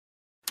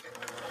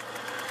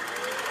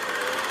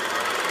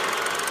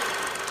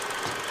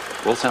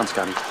Roll sound,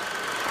 Scotty.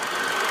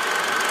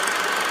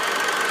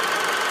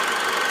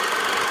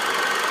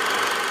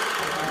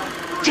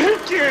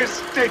 Take your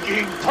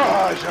stinking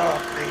paws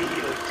off me,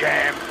 you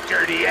damn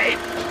dirty ape!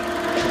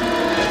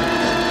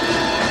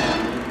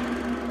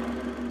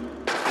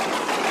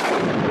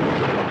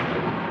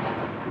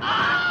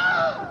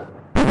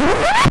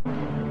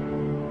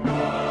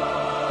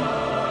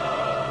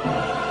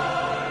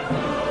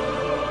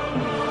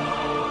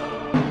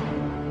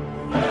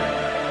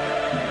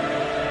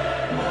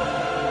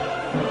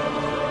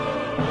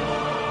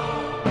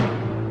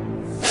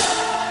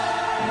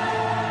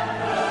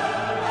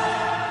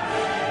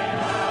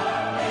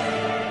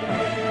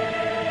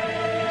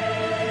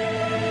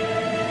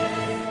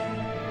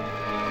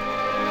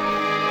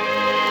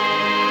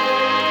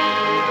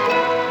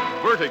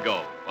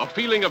 Vertigo, a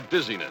feeling of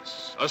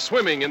dizziness, a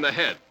swimming in the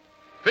head.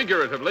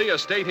 Figuratively, a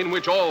state in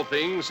which all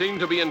things seem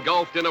to be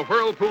engulfed in a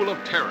whirlpool of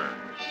terror,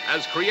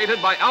 as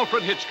created by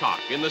Alfred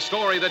Hitchcock in the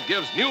story that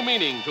gives new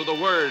meaning to the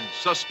word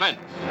suspense.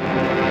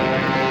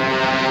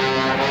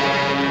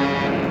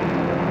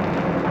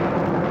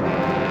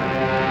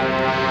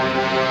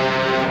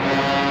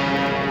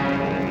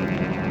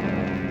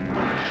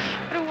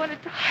 I don't want to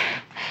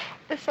die.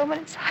 There's someone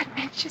inside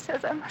me, and she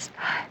says I must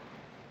die.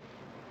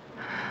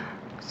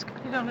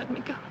 Scotty, don't let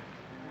me go.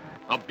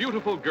 A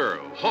beautiful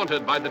girl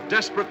haunted by the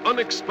desperate,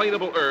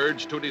 unexplainable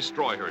urge to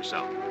destroy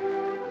herself.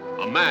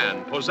 A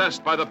man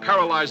possessed by the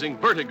paralyzing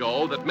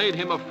vertigo that made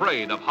him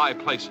afraid of high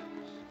places.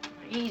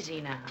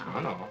 Easy now.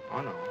 I know.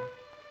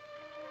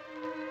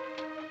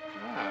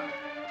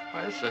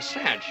 Well, this is a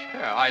cinch.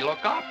 Here, I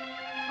look up,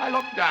 I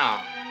look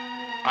down.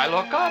 I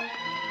look up,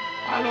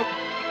 I look...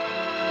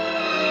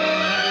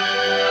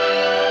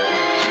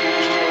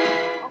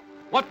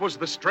 What was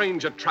the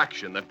strange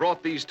attraction that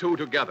brought these two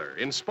together,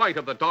 in spite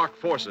of the dark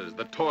forces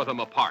that tore them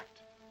apart?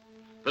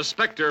 The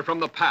specter from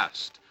the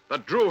past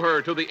that drew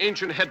her to the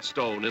ancient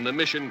headstone in the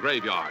mission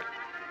graveyard.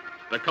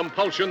 The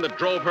compulsion that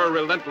drove her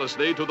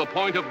relentlessly to the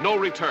point of no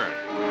return.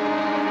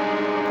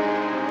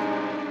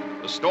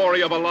 The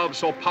story of a love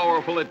so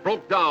powerful it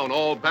broke down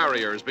all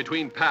barriers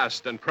between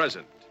past and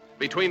present,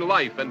 between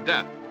life and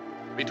death,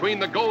 between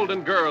the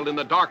golden girl in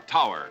the dark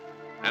tower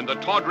and the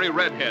tawdry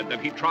redhead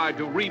that he tried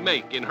to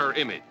remake in her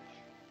image.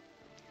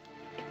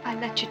 If I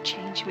let you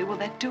change me, will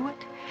that do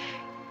it?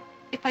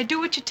 If I do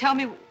what you tell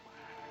me, will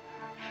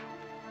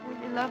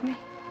you love me?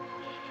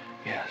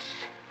 Yes.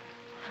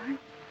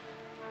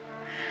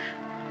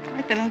 All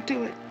right, then I'll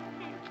do it.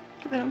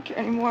 Because I don't care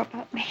anymore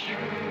about me.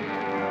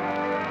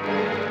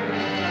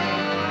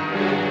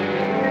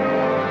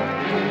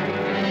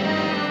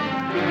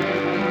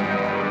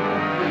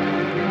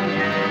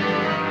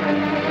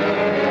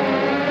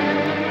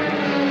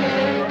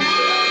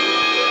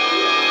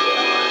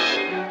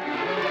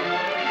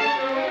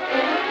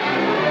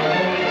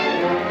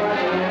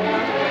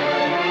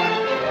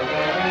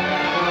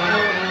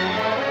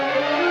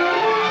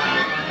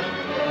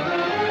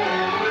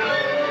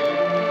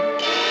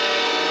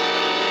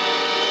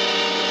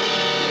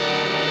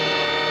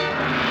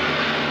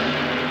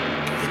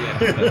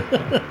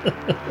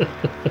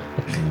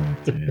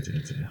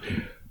 Dear.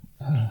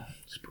 I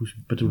suppose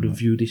we better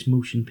review this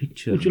motion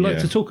picture. Would you like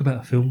to talk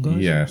about a film, guys?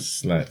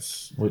 Yes,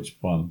 let's. Which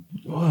one?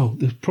 Well,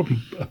 there's probably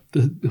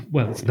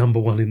it's number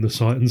one in the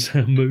Sight and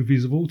Sound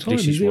movies of all time.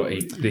 This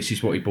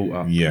is what he brought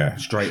up. Yeah,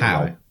 straight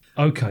How? away.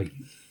 Okay,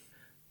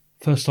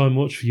 first time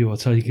watch for you, I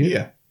take it.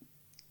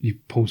 Yeah.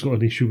 Paul's got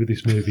an issue with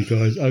this movie,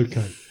 guys.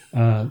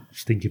 Okay,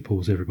 stinking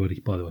Paul's,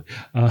 everybody. By the way,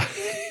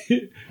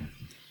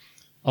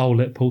 I'll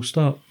let Paul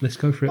start. Let's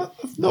go for it.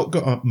 I've not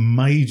got a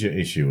major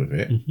issue with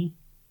it. Mm-hmm.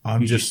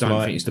 I'm You just don't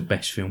like, think it's the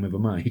best film ever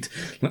made.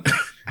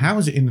 how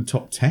is it in the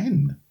top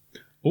 10?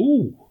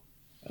 Oh,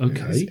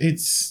 okay.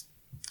 It's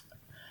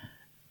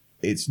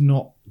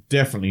not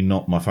definitely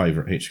not my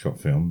favourite Hitchcock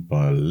film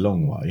by a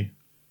long way.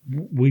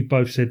 We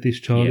both said this,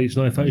 Charlie. Yeah. It's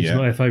not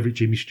our favourite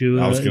Jimmy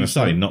Stewart. I was going to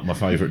say not my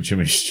favourite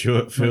Jimmy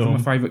Stewart film. My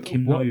favourite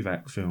Kim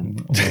Novak film.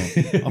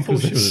 I thought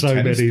she was so a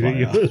tennis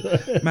many player.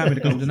 that you... Man with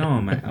a Golden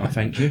Arm, I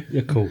thank you.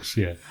 Of course,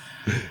 yeah.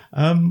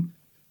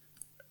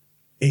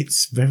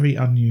 It's very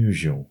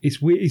unusual.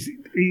 It's weird. It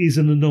is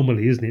an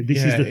anomaly, isn't it?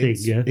 This is the thing,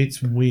 yeah?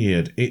 It's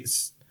weird.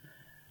 It's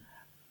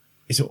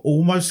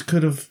almost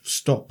could have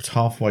stopped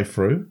halfway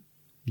through.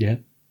 Yeah.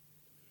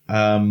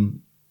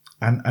 And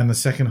the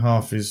second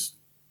half is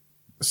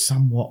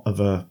somewhat of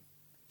a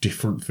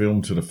different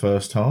film to the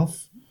first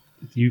half.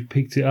 You've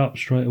picked it up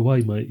straight away,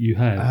 mate. You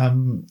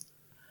have.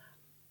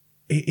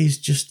 It is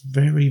just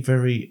very,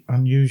 very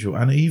unusual.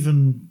 And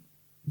even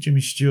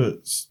Jimmy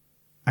Stewart's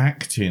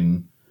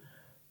acting,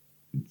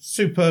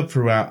 superb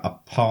throughout,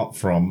 apart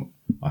from,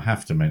 I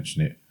have to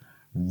mention it,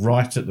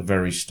 right at the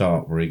very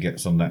start where he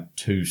gets on that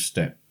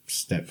step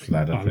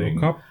ladder thing.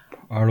 Look up,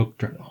 I look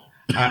down.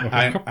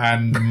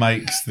 And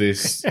makes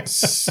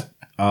this...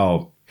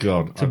 Oh,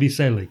 God. To be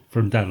silly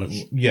from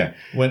Dallas. Yeah,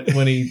 when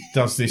he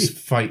does this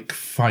fake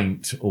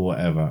faint or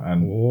whatever.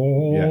 And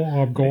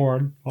I'm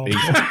going.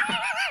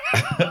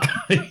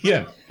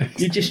 yeah.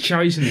 You're just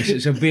chosen this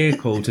as a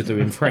vehicle to do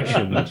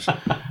impressions.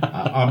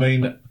 I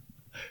mean,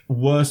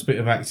 worst bit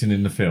of acting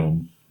in the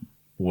film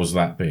was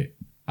that bit.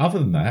 Other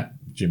than that,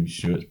 Jimmy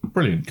Stewart's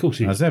brilliant, Of course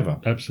he is. as ever.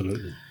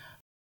 Absolutely.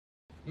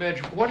 Midge,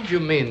 what did you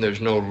mean there's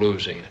no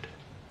losing it?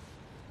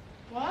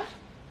 What?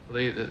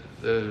 The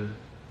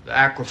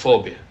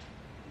acrophobia.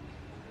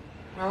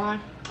 Well, I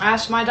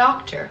asked my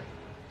doctor.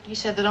 He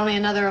said that only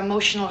another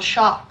emotional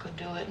shock could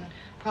do it, and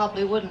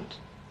probably wouldn't.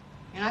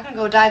 You're not going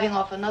to go diving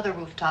off another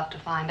rooftop to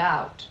find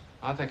out.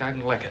 I think I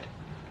can lick it.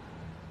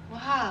 Well,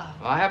 how?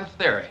 Well, I have a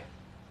theory.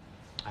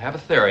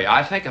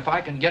 I think if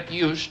I can get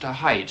used to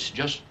heights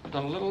just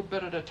a little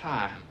bit at a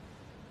time,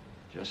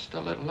 just a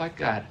little like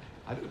that,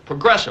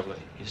 progressively,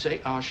 you see,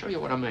 I'll show you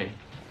what I mean.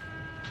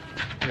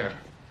 Here.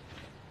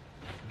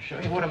 I'll show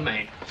you what I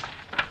mean.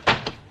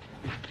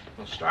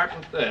 We'll start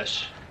with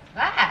this.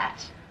 That?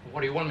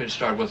 What do you want me to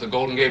start with? The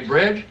Golden Gate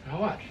Bridge? Now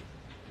watch.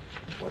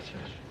 What's this?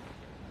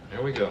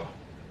 There we go.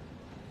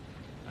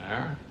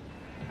 There.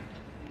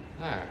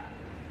 There.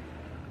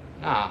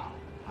 Now,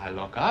 I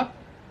look up.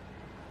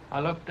 I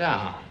look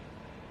down.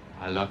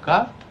 I look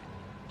up.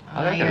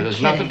 I look down.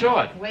 There's nothing to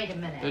it. Wait a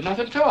minute. There's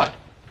nothing to it.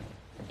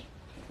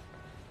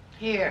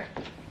 Here.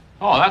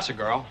 Oh, that's a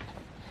girl.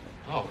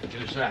 Oh, we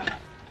can use that.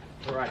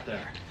 Put her right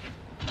there.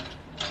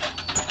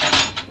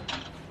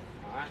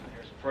 All right,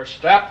 here's the first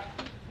step.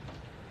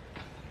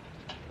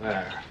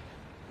 There.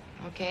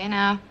 Okay,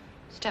 now,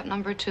 step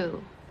number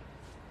 2.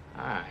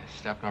 All right,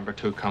 step number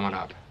 2 coming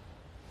up.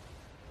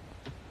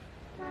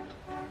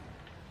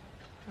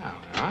 Now,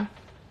 huh?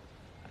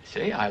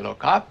 See, I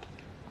look up,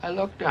 I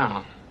look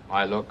down.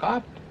 I look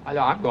up,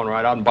 I'm going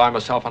right out and buy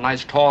myself a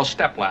nice tall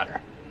step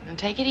ladder. Now,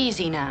 take it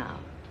easy now.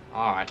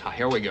 All right, now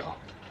here we go.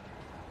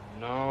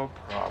 No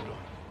problem.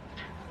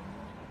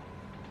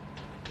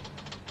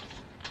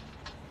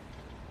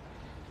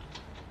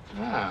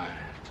 Ah,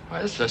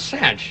 well, this is a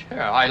cinch.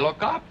 Here, I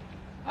look up,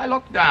 I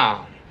look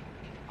down.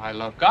 I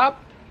look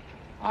up,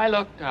 I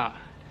look down.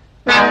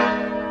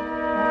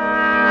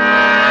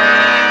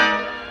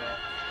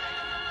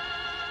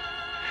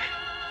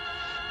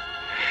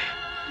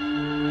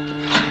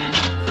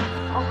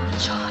 Oh,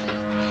 Johnny.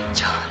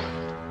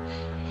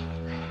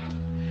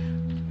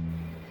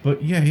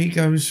 But yeah, he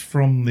goes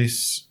from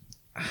this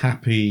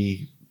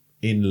happy,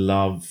 in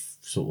love,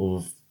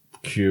 sort of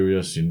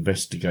curious,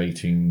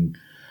 investigating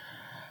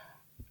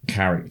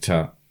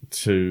character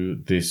to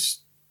this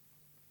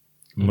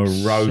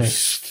morose,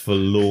 Obsessed.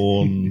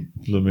 forlorn,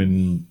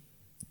 blooming,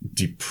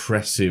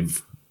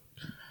 depressive,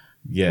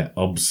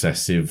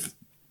 obsessive,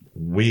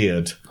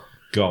 weird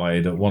guy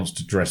that wants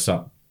to dress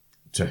up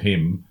to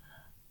him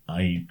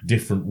a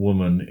different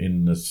woman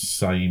in the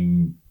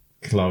same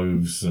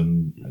clothes,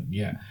 and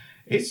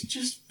it's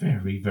just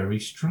very, very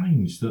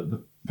strange that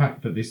the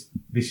fact that this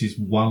is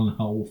one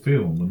whole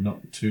film and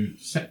not 2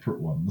 separate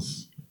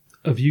ones.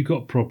 Have you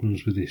got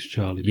problems with this,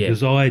 Charlie? Yeah.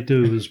 Because I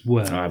do as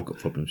well. I've got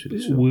problems with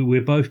this.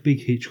 We're both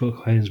big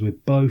Hitchcock fans. We're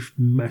both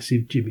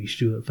massive Jimmy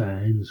Stewart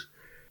fans.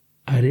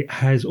 And it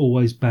has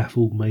always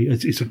baffled me.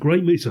 It's a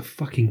great movie. It's a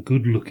fucking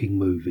good-looking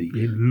movie.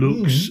 It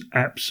looks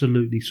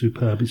absolutely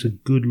superb. It's a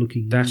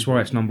good-looking movie. That's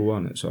why it's number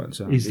 1 at Sight and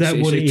Sound. Is that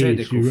what it is,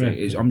 technical you thing.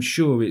 reckon? I'm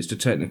sure it's the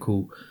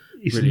technical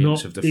It's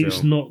brilliance not. of the film.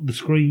 It's not the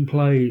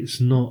screenplay. It's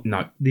not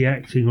No. the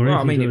acting or Well,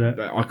 I anything mean, like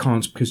that. I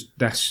can't, because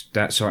that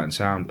Sight and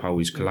Sound poll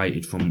is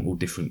collated from all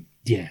different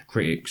Yeah.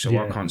 critics, so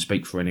Yeah. I can't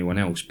speak for anyone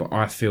else. But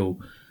I feel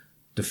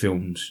the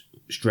film's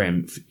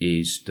strength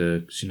is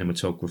the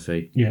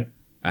cinematography Yeah.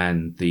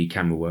 and the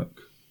camera work,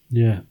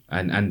 Yeah.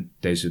 and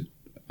there's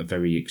a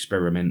very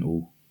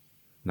experimental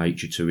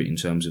nature to it in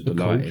terms of the Of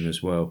course. lighting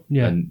as well.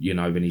 Yeah. And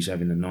when he's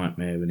having a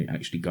nightmare and it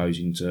actually goes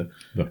into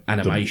The-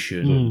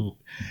 animation,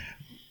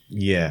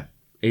 Yeah.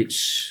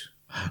 it's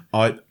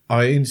I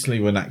instantly,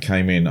 when that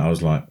came in, I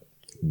was like,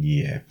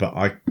 yeah, but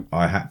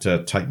I had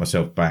to take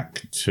myself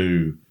back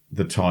to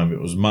the time it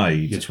was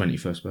made. your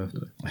 21st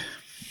birthday.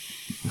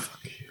 Fuck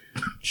you,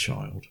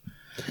 child.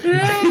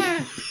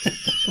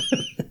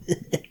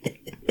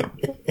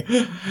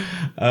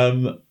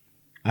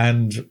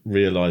 And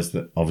realised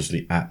that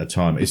obviously at the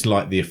time, it's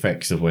like the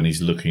effects of when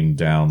he's looking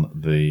down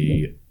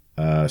the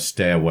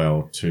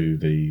stairwell to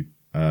the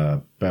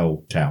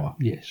bell tower.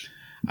 Yes.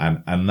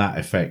 And that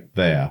effect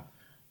there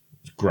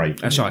is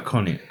great. That's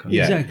iconic.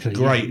 Yeah, Exactly,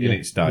 great yeah, in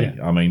its day.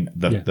 yeah. I mean,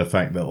 Yeah. the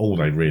fact that all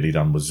they'd really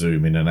done was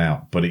zoom in and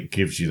out, but it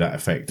gives you that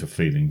effect of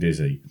feeling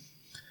dizzy.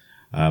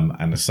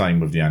 And the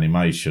same with the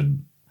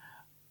animation.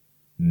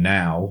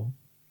 Now,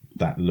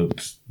 that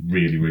looks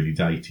really, really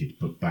dated,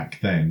 but back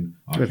then,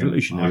 I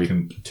Revolutionary.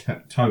 can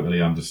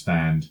totally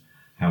understand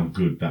how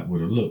good that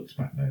would have looked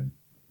back then.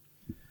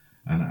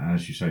 And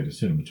as you say, the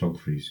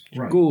cinematography is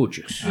great.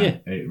 Gorgeous. And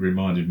Yeah. it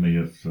reminded me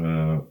of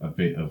a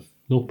bit of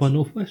North by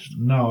Northwest.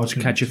 no, I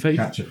think Catch a Thief?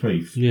 Catch a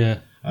Thief. Yeah.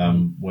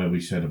 Where we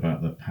said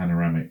about the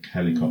panoramic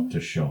helicopter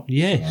shot.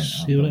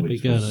 Yes. You'll let me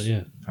which go. was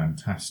Yeah.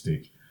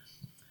 fantastic.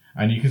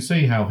 And you can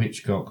see how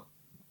Hitchcock,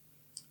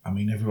 I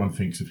mean, everyone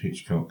thinks of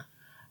Hitchcock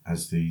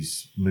as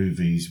these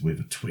movies with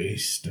a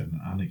twist and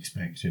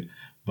unexpected,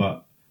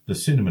 but the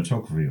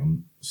cinematography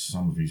on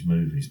some of his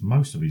movies,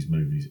 most of his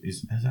movies,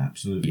 is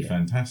absolutely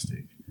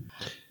fantastic.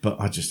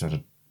 But I just had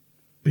a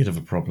bit of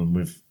a problem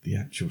with the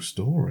actual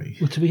story.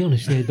 Well, to be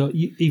honest, yeah, like,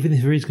 even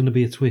if there is going to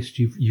be a twist,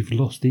 you've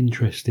lost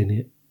interest in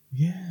it.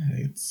 Yeah,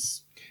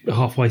 it's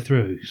halfway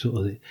through, sort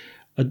of thing.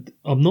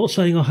 I'm not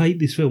saying I hate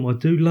this film. I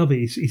do love it.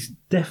 It's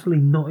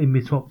definitely not in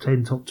my top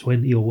 10, top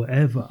 20 or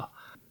whatever.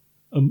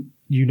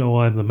 You know,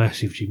 I'm a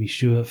massive Jimmy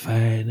Stewart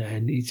fan,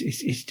 and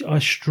I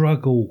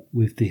struggle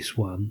with this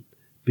one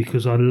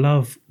because I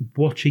love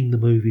watching the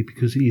movie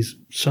because it is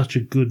such a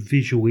good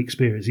visual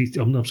experience.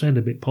 I'm saying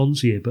a bit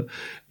poncy here, but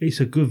it's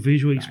a good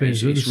visual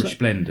experience. It's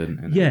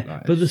resplendent.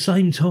 Yeah, but at the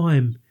same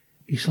time,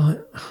 it's like,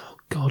 oh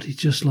God, it's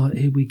just like,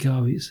 here we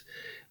go.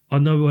 I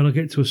know when I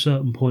get to a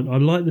certain point, I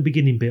like the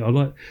beginning bit. I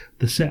like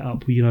the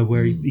setup, you know,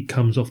 where he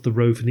comes off the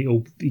roof and it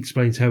all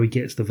explains how he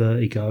gets the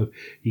vertigo.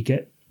 You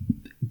get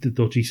the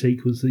dodgy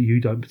sequence that you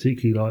don't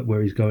particularly like,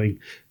 where he's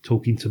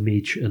talking to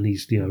Midge, and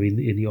he's, you know, in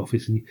the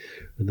office, and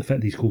the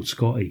fact that he's called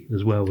Scotty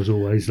as well was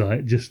always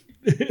like just.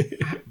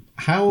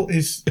 How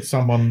is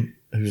someone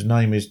whose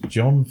name is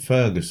John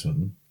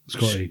Ferguson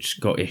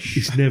Scottish?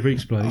 It's never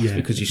explained. Yeah,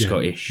 because he's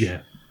Scottish.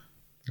 Yeah.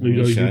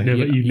 You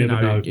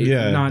never know.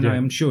 Yeah. No,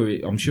 I'm sure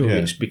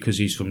it's because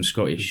he's from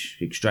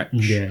Scottish extraction.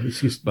 Yeah, it's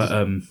just. But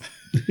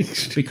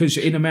because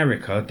in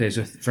America, there's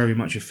very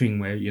much a thing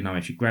where, you know,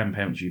 if your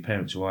grandparents, your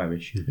parents are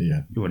Irish,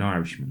 you're an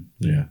Irishman.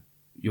 Yeah.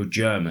 You're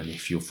German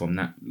if you're from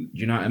that.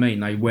 You know what I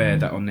mean? They wear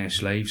that on their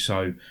sleeve.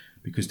 So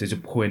because there's a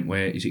point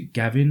where, is it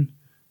Gavin?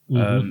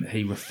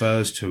 He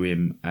refers to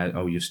him as,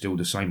 "Oh, you're still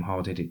the same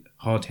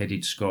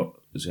hard-headed Scot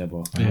as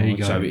ever." There you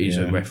go. So it is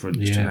a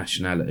reference to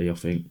nationality, I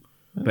think.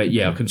 But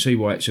yeah, I can see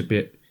why it's a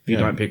bit. If you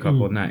don't pick up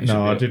on that,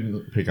 no, I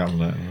didn't pick up on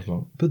that. I was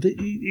like, but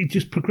it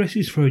just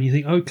progresses through, and you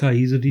think, okay,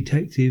 he's a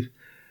detective,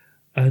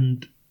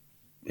 and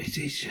it's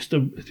just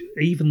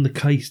even the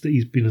case that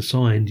he's been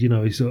assigned, you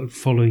know, is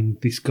following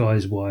this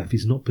guy's wife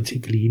is not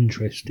particularly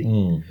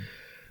interesting.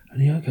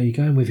 And you're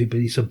going with it, but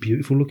it's a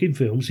beautiful looking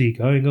film, so you're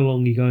going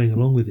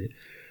along with it,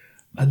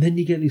 and then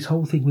you get this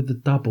whole thing with the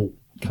double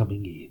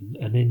coming in,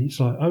 and then it's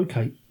like,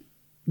 okay,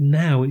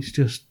 now it's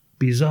just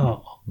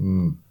bizarre.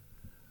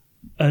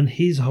 And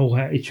his whole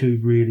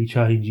attitude really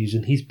changes,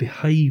 and his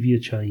behaviour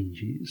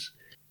changes.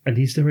 And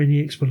is there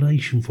any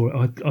explanation for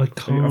it? I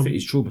can't. I think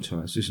he's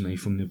traumatised, isn't he,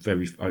 from the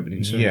very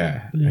opening scene?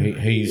 Yeah.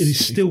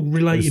 He's still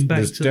relating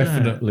back to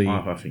definitely,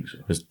 that. I think so.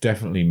 There's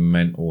definitely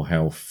mental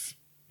health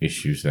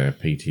issues there,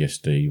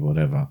 PTSD,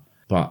 whatever.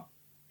 But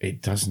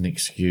it doesn't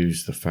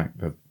excuse the fact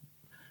that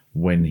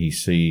when he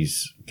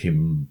sees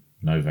Kim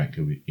Novak,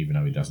 even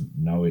though he doesn't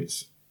know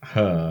it's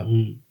her,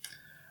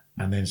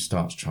 and then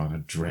starts trying to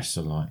dress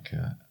her like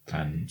her,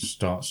 and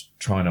starts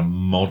trying to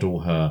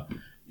model her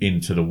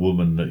into the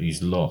woman that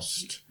he's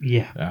lost.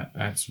 Yeah.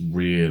 That's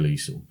really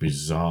sort of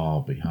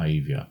bizarre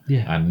behaviour.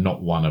 Yeah. And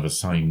not one of a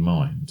sane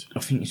mind. I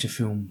think it's a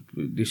film,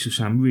 this will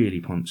sound really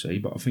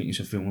poncy, but I think it's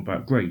a film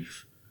about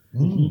grief.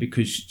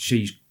 Because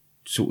she's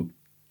sort of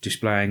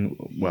displaying,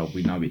 well,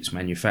 we know it's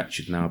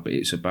manufactured now, but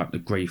it's about the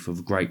grief of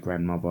a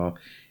great-grandmother.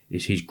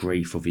 It's his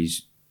grief of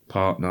his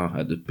partner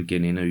at the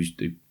beginning who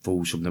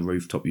falls from the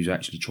rooftop, who's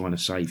actually trying to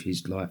save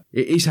his life.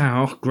 It is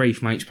how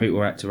grief makes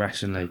people act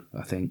irrationally,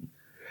 I think.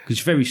 Because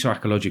it's a very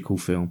psychological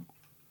film.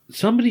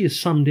 Somebody has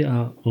summed it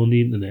up on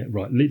the internet,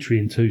 right, literally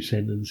in 2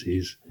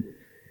 sentences.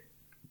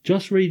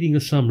 Just reading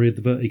a summary of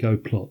the Vertigo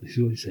plot, this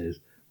is what it says.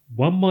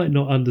 One might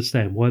not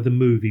understand why the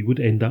movie would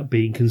end up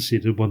being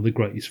considered one of the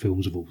greatest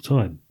films of all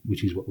time,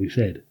 which is what we've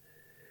said.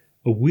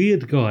 A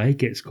weird guy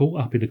gets caught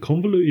up in a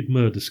convoluted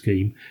murder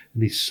scheme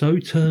and is so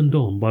turned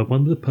on by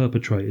one of the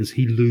perpetrators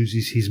he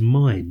loses his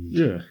mind.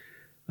 Yeah.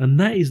 And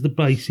that is the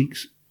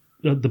basis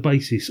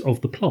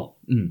of the plot.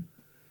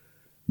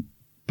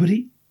 But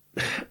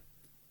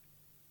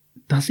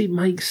does it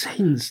make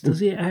sense?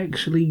 Does it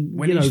actually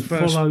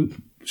follow?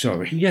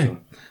 Sorry. Yeah. Sorry.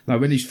 No,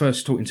 when he's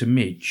first talking to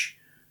Midge,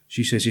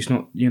 she says it's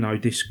not,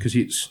 this, because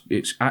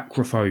it's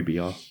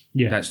acrophobia.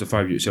 Yeah. That's the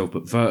phobia itself,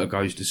 but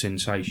vertigo is the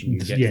sensation you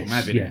get from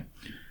having it.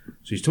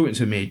 So he's talking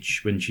to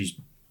Midge when she's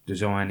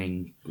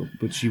designing.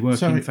 Would she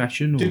work in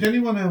fashion? Or? Did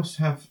anyone else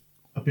have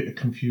a bit of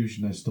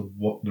confusion as to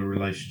what the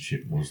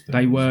relationship was?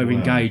 They were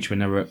engaged when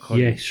they were at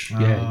college.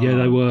 Yes,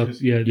 they were.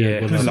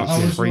 For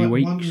like 3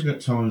 weeks. I wondered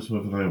at times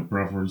whether they were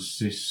brother and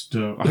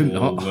sister, I hope or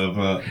not.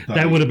 whether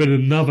that would have been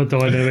another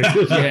dynamic.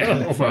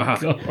 Yeah, oh my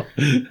God.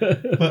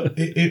 But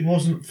it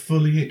wasn't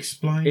fully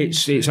explained.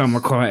 It's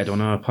unrequited on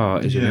her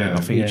part, isn't it?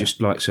 I think he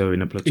just likes her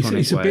in a platonic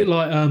it's way. a bit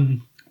like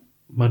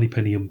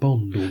Moneypenny and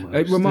Bond almost.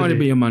 It reminded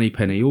me of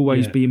Moneypenny,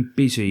 always being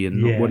busy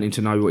and not wanting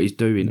to know what he's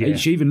doing. Yeah.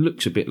 She even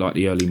looks a bit like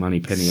the early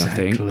Moneypenny, I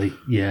think.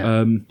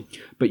 Yeah.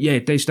 But yeah,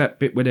 there's that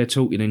bit where they're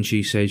talking and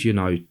she says,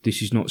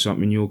 this is not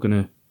something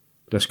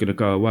that's gonna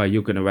go away.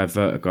 You're gonna have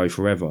vertigo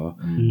forever,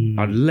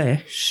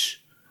 unless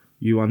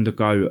you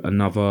undergo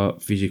another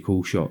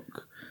physical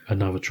shock,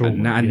 another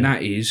trauma, and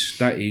that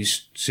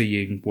is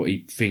seeing what he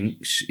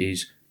thinks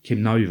is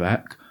Kim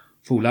Novak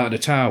fall out of the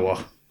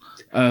tower.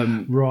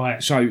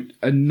 Right. So,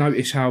 and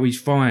notice how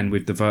he's fine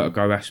with the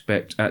vertigo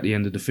aspect at the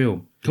end of the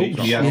film. Cool.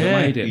 He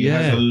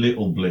has a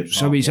little blip.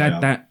 So he's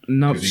had that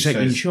second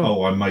says, shot.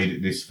 Oh, I made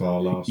it this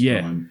far last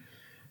time.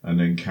 and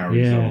then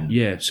carries on.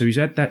 Yeah, so he's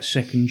had that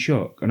second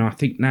shock, and I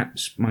think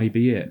that's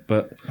maybe it.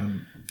 But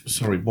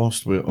sorry,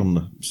 whilst we're on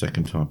the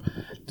second time,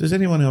 does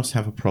anyone else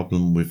have a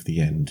problem with the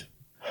end?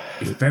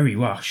 it's very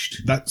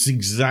rushed. That's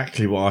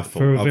exactly what I thought.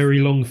 For a very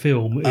long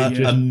film,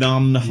 A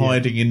nun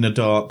hiding in the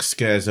dark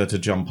scares her to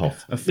jump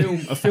off. A film.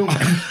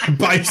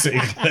 Basically.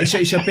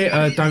 It's a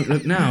bit Don't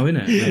Look Now, isn't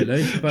it?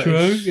 Really? But True,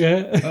 it's,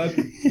 yeah.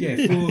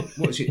 yeah, for,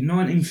 what's it,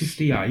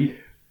 1958,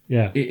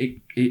 Yeah.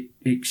 it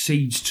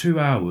exceeds 2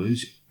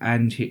 hours,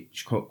 and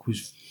Hitchcock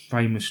was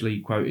famously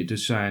quoted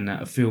as saying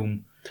that a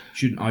film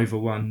shouldn't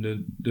overrun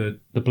the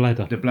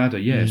bladder. The bladder,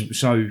 yes.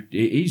 So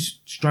it is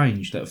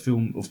strange that a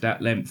film of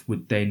that length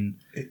would then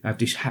have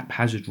this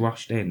haphazard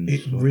rushed end.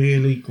 It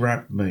really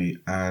grabbed me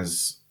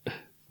as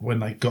when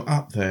they got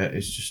up there,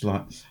 it's just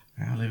like,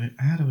 how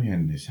do we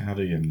end this? How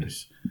do we end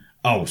this?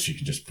 Oh, she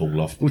can just fall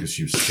off because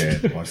she was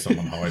scared by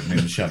someone hiding in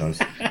the shadows.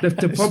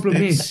 The problem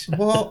is...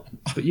 What?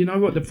 But you know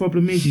what? The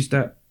problem is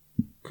that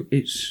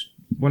it's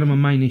one of my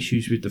main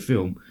issues with the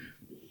film.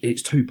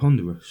 It's too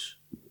ponderous.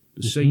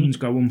 The scenes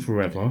go on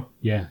forever.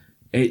 Yeah.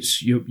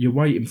 It's you're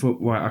waiting for,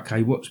 right,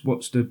 okay,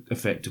 what's the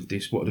effect of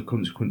this? What are the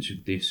consequences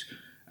of this?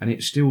 And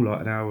it's still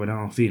like an hour and a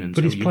half in.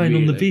 But it's playing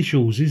on the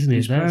visuals, isn't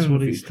it? That's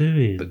what it's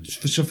doing. But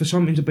for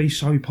something to be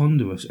so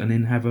ponderous and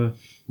then have a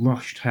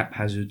rushed,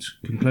 haphazard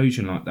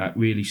conclusion like that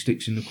really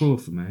sticks in the craw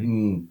for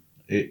me.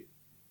 It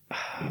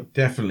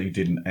definitely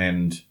didn't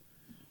end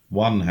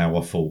how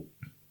I thought,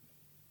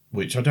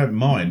 which I don't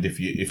mind if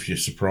you're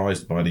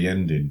surprised by the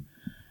ending,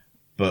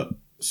 but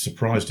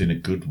surprised in a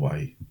good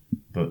way.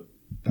 But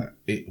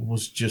it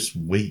was just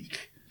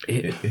weak.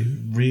 It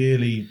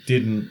really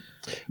didn't.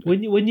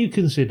 When you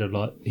consider,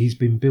 like, he's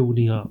been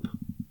building up,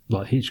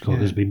 like Hitchcock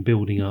has been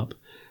building up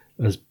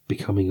as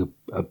becoming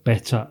a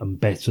better and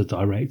better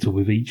director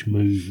with each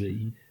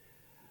movie,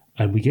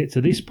 and we get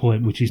to this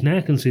point, which is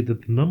now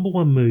considered the number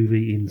one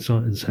movie in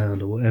Sight and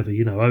Sound or whatever,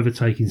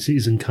 overtaking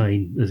Citizen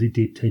Kane as it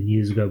did 10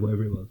 years ago,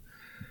 whatever it was.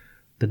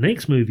 The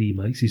next movie he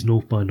makes is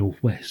North by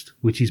Northwest,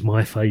 which is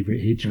my favourite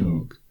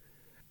Hitchcock.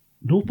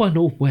 North by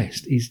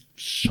Northwest is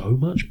so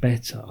much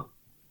better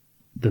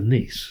than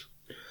this.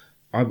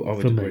 I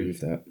would agree with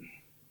that.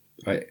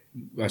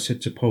 I said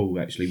to Paul,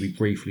 actually, we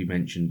briefly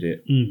mentioned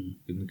it in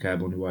the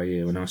cab on the way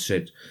here, and I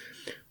said,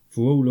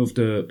 for all of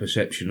the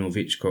perception of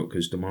Hitchcock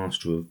as the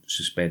master of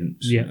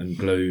suspense and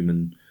gloom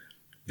and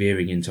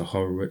veering into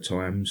horror at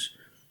times,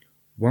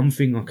 one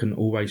thing I can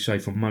always say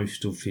for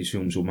most of his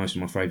films, or most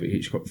of my favourite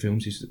Hitchcock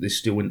films, is that there's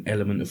still an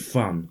element of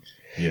fun.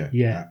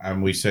 Yeah.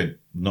 And we said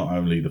not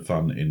only the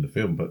fun in the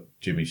film, but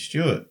Jimmy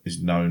Stewart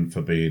is known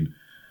for being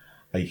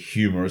a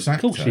humorous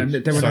actor. Of course, so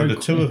the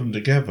two of them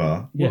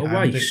together, what a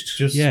waste.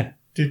 Just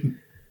didn't.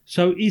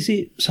 So is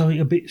it something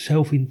a bit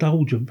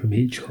self-indulgent from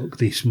Hitchcock,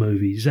 this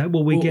movie? Is that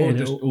what we're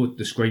getting? Or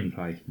the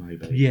screenplay,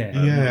 maybe.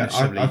 Yeah.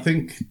 I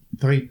think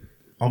they...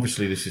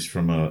 Obviously, this is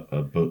from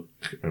a book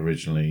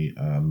originally.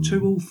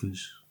 Two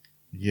authors.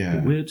 Yeah.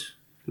 Bit weird.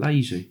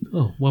 Lazy.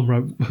 Oh, one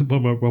wrote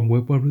one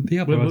word, one wrote the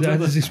other. How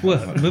does this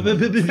work?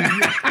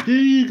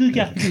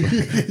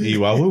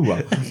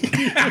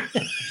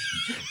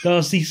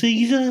 Darcy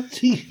Caesar.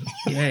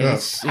 Yeah,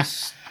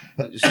 it's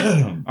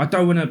I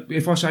don't want to...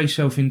 If I say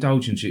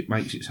self-indulgence, it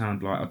makes it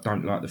sound like I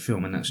don't like the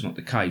film, and that's not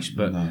the case.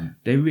 But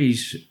there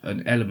is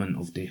an element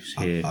of this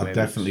here. I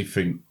definitely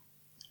think...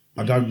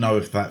 I don't know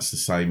if that's the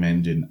same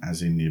ending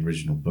as in the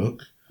original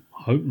book.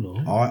 I hope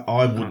not.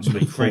 I wouldn't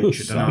speak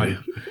French, I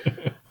don't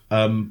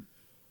know.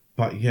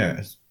 But yeah,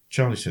 as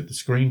Charlie said, the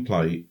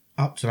screenplay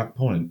up to that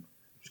point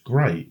was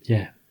great.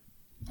 Yeah.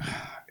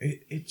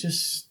 It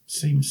just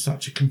seems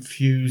such a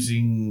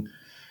confusing,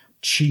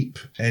 cheap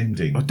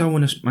ending. I don't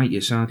want to make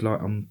it sound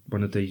like I'm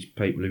one of these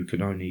people who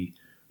can only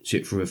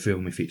sit through a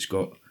film if it's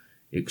got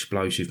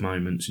explosive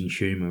moments and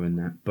humour and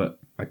that, but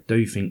I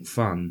do think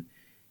fun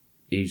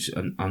is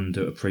an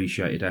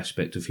underappreciated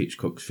aspect of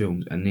Hitchcock's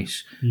films, and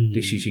this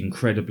is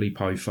incredibly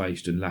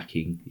po-faced and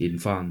lacking in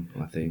fun,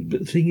 I think.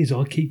 But the thing is,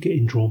 I keep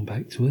getting drawn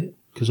back to it,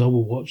 because I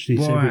will watch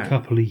this every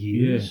couple of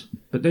years. Yeah.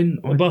 But then...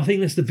 But I think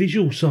that's the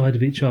visual side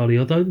of it, Charlie.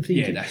 I don't think...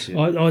 Yeah, that's it.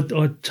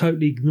 I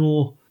totally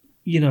ignore,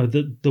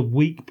 the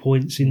weak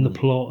points in the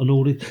plot and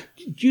all this.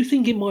 Do you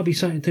think it might be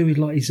something to do with,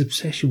 like, his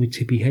obsession with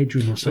Tippi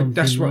Hedren or something?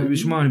 But that's what it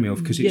was reminding me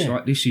of, because it's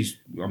like, this is...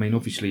 I mean,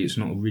 obviously, it's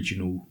not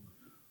original...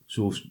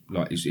 source,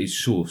 like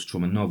it's sourced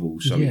from a novel,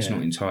 so it's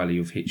not entirely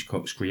of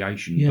Hitchcock's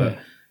creation. But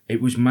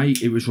it was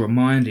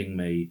reminding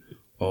me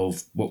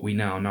of what we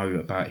now know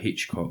about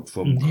Hitchcock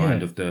from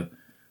kind of the,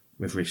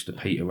 whether it's the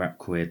Peter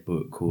Ackroyd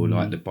book or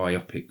like the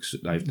biopics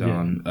that they've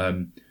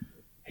done.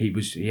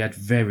 He had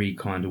very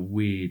kind of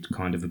weird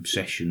kind of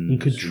obsessions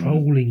and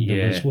controlling them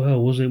as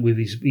well, wasn't it? With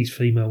his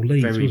female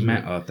leads, very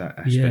meta that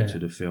aspect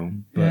of the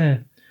film.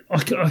 But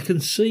I can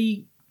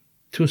see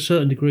to a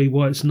certain degree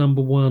why it's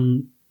number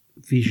one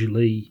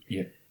visually,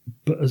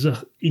 but as an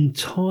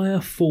entire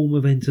form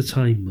of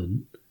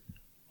entertainment,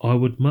 I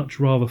would much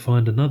rather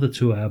find another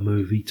 2-hour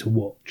movie to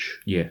watch.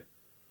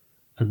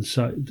 And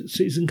so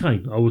Citizen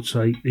Kane, I would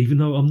say, even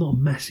though I'm not a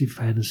massive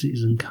fan of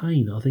Citizen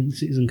Kane, I think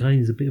Citizen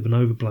Kane is a bit of an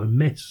overblown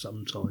mess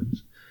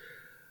sometimes.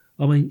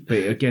 I mean,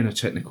 But again, a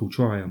technical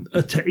triumph.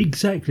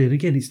 exactly, and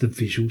again, it's the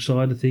visual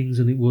side of things,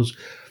 and it was,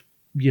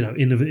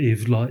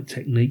 innovative like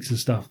techniques and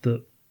stuff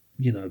that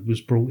was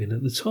brought in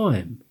at the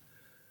time.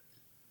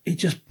 It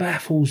just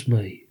baffles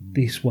me,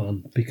 this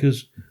one,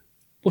 because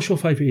what's your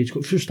favourite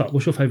Hitchcock? First up,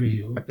 what's your favourite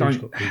Hitchcock? I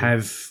don't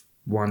have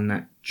one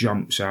that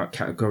jumps out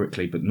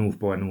categorically, but North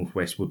by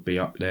Northwest would be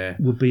up there.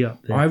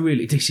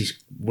 This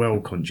is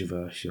well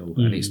controversial,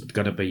 and it's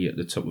going to be at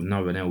the top of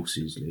no one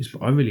else's list,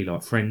 but I really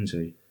like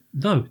Frenzy.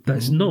 No,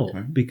 that's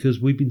not, because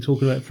we've been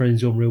talking about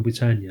Frenzy on Real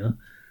Britannia,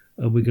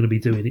 and we're going to be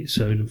doing it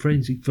soon, and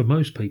Frenzy, for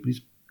most people,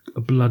 is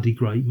a bloody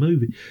great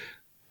movie.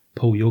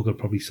 Paul, you're going to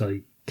probably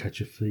say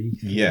Catch a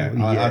Thief. Yeah,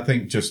 I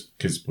think just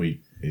because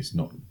it's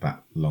not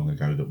that long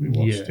ago that we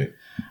watched it,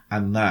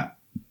 and that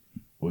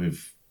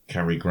with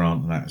Cary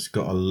Grant and that, it's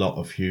got a lot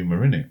of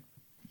humour in it.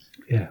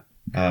 Yeah.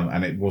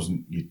 And it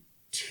wasn't your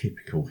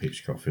typical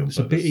Hitchcock film. It's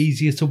a bit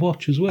easier to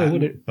watch as well,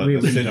 wasn't it? But the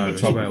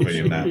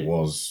cinematography in that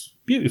was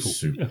beautiful,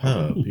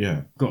 superb.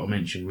 Yeah. Got to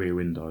mention Rear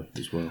Window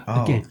as well.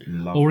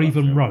 Again, or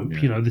even film,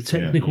 Rope. yeah. The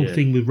technical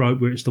thing with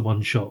Rope, where it's the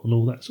one shot and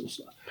all that sort of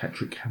stuff.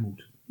 Patrick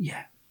Hamilton.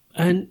 Yeah,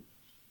 and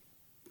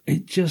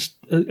it just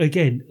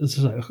again,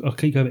 as I say, I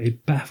keep going.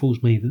 It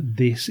baffles me that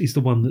this is the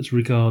one that's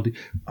regarded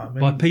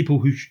by people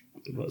who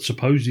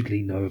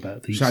supposedly know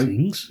about these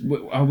things.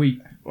 Are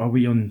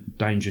we on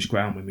dangerous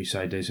ground when we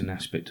say there's an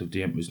aspect of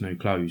The Emperor's New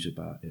Clothes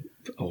about it?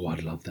 Oh,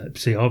 I'd love that.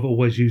 See, I've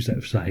always used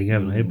that for saying,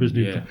 haven't I? Emperor's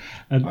New Clothes.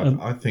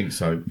 And I think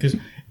so, because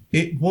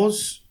it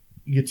was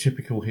your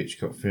typical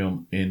Hitchcock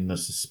film in the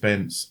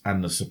suspense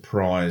and the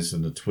surprise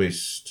and the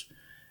twist,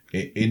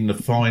 in the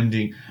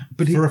finding.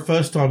 But for a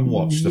first-time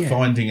watch, the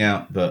finding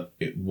out that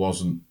it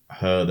wasn't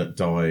her that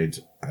died,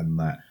 and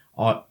that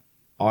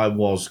I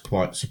was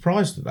quite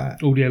surprised at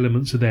that. All the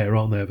elements are there,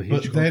 aren't they? Of a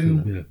Hitchcock but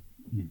then, film?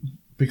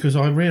 because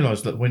I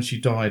realised that when she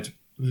died,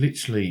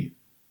 literally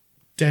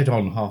dead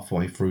on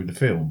halfway through the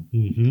film,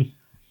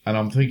 and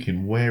I'm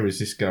thinking, where is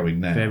this going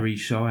now? Very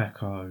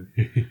psycho.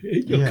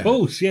 Of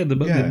course,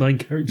 the main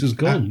character's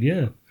gone,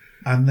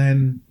 And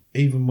then,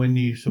 even when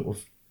you sort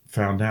of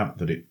found out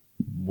that it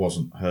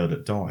wasn't her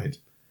that died,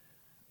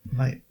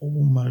 they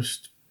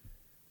almost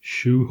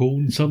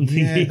shoehorn something.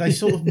 Yeah, they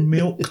sort of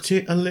milked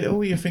it a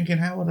little. You're thinking,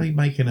 how are they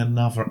making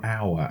another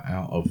hour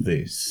out of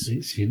this?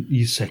 It's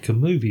your second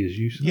movie, as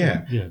you say.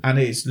 Yeah, and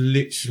it's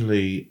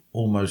literally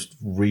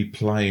almost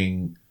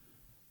replaying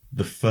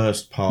the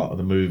first part of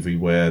the movie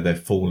where they're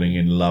falling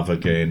in love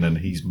again, and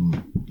he's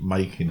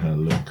making her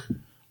look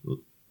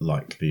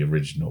like the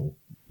original.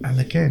 And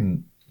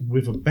again,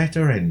 with a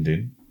better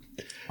ending,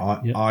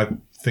 I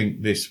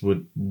think this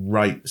would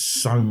rate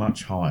so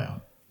much higher.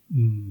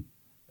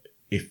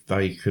 If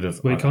they could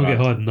have... Well, it can't get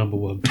higher than number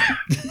one.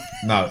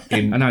 No,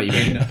 I know what you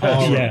mean. In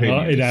our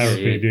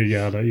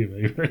opinion, I know what you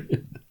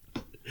mean.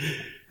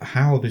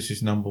 How this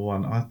is number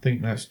one, I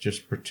think that's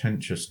just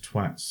pretentious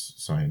twats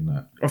saying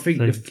that. I think...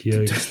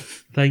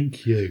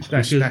 Thank you.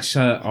 That's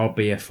our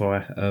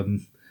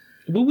BFI.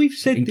 Well, we've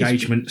said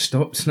engagement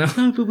stops now.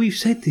 No, but we've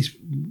said this.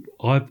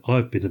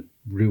 I've been a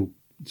real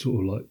sort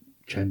of like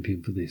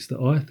champion for this, that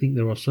I think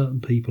there are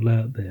certain people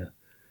out there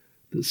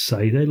that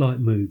say they like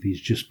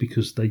movies just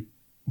because they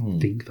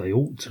think they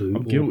ought to.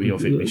 I'm guilty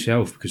of it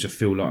myself, because I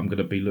feel like I'm going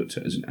to be looked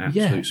at as an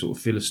absolute sort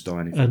of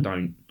Philistine if I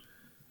don't.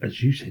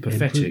 As you said,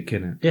 pathetic,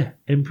 isn't it? Yeah,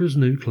 Emperor's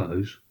New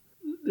Clothes.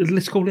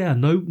 Let's call it out.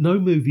 No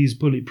movie is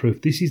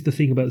bulletproof. This is the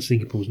thing about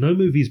Singapore's. No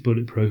movie is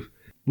bulletproof.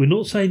 We're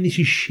not saying this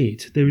is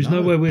shit. There is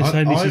no way we're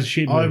saying this is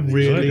shit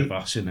movie.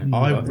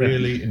 I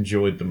really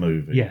enjoyed the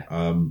movie. Yeah.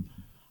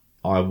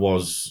 I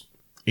was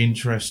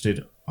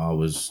interested. I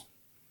was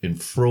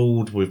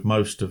enthralled with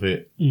most of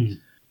it.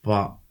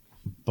 But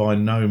by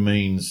no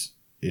means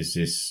is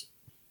this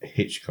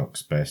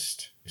Hitchcock's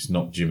best. It's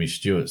not Jimmy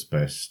Stewart's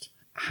best.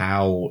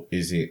 How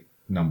is it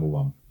number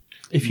one?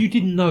 If you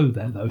didn't know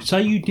that, though,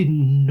 say you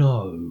didn't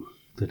know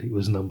that it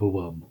was number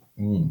one,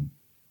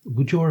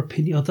 would your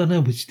opinion... I don't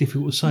know, it's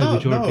difficult to say.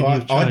 Would your opinion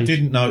have changed? I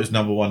didn't know it was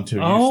number one till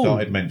you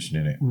started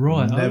mentioning it.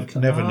 Right.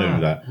 Never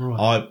knew that.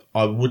 Right.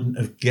 I wouldn't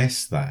have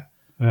guessed that.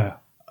 Yeah.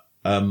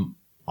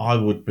 I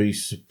would be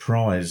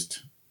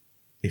surprised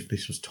if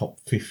this was top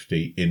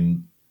 50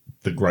 in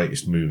the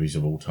greatest movies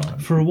of all time.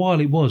 For a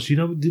while it was. You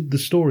know, the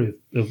story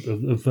of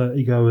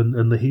Vertigo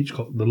and the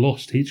Hitchcock, the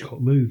lost Hitchcock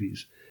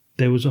movies,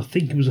 there was, I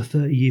think it was a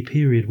 30-year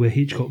period where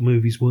Hitchcock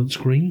movies weren't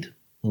screened.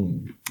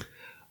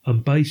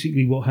 And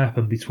basically what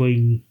happened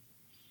between,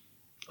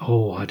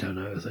 I don't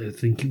know, I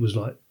think it was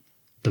like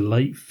the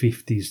late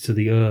 50s to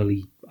the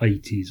early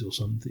 80s or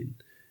something.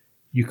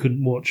 You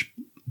couldn't watch,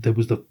 there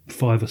was the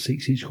 5 or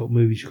 6 Hitchcock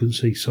movies you couldn't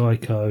see: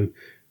 Psycho,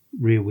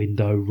 Rear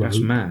Window, Rope. That's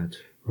mad.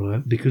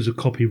 Right, because of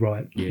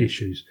copyright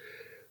issues.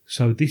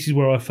 So this is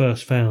where I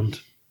first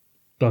found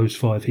those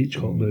 5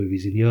 Hitchcock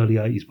movies in the early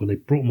 80s, when they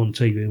brought them on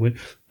TV and went,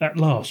 at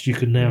last you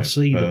can now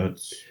see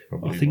Birds,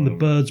 them. I think The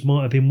Birds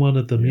might have been one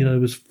of them. You know, there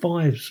was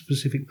 5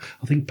 specific,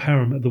 I think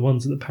Paramount, the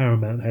ones that the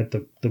Paramount had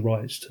the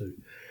rights to.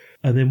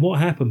 And then what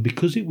happened,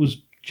 because it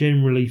was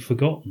generally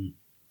forgotten,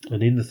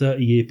 And in the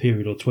 30-year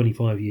period or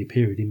 25-year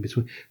period in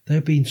between,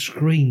 they're being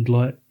screened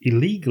like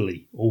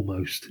illegally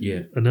almost.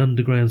 Yeah. And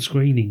underground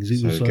screenings. It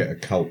So was like, get a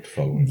cult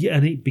following. yeah,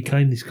 and it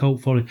became this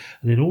cult following.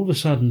 And then all of a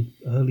sudden,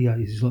 early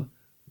 80s, it's like,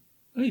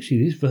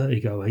 actually, this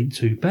Vertigo ain't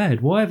too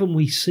bad. Why haven't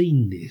we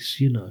seen this,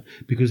 you know?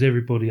 Because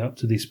everybody up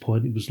to this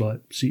point, it was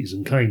like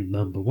Citizen Kane,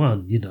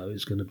 #1, you know,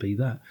 it's going to be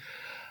that.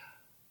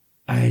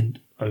 And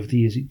over the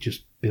years, it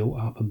just built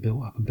up and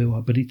built up and built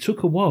up. But it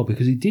took a while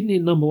because it didn't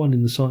hit #1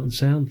 in the Sight and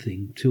Sound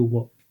thing till,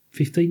 what,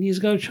 15 years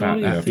ago,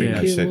 Charlie? I think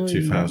they said was.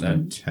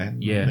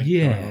 2010. Yeah. I think,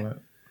 Yeah. something like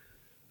that.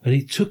 And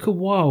it took a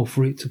while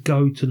for it to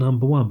go to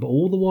 #1, but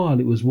all the while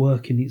it was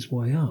working its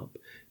way up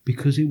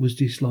because it was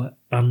this like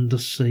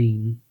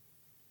underseen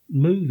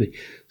movie.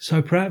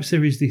 So perhaps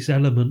there is this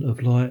element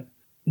of like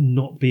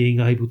not being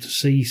able to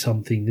see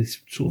something, this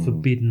sort of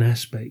forbidden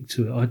aspect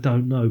to it. I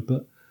don't know,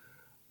 but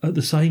at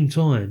the same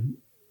time,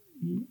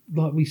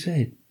 like we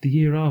said, the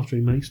year after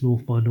he makes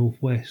North by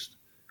Northwest,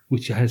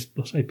 which has,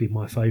 I say, been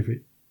my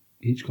favourite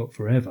Hitchcock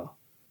forever.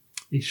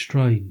 It's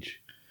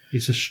strange.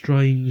 It's a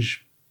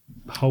strange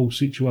whole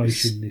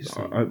situation. This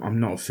thing. I'm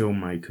not a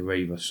filmmaker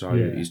either, so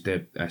Yeah. is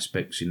there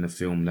aspects in the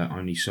film that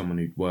only someone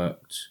who'd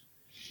worked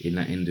in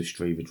that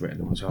industry would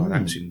recognise? Oh,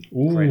 that's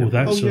incredible.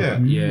 that's Oh, yeah.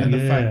 yeah. And the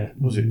yeah.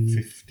 fact, was it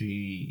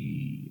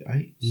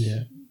 58?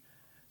 Yeah.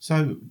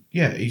 So,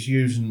 yeah, he's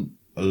using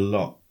a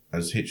lot,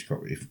 as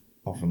Hitchcock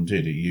often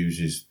did, he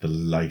uses the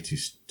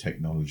latest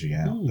technology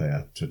out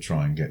there to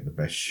try and get the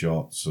best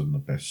shots and the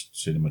best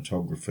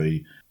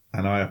cinematography.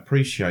 And I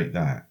appreciate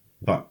that.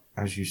 But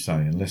as you say,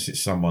 unless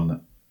it's someone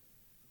that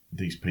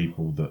these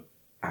people that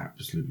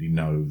absolutely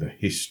know the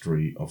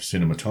history of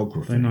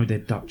cinematography. They know their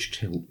Dutch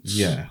tilts.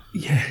 Yeah.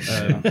 Yes.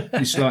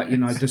 It's like, you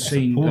know, the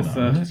scene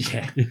porno, of...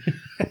 yeah.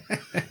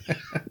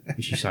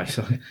 If you say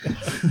so.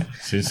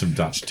 Seen some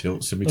Dutch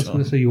tilts in my I was going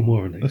time. to say you're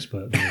more an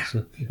expert than us.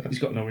 He's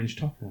got an orange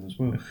top on as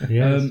well.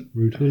 Yeah,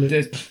 rude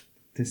Hullet.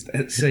 There's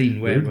that scene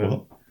where... Rude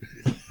what?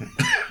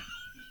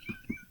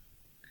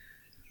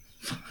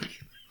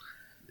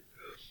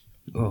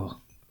 Oh,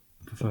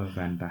 I prefer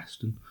Van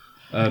Basten.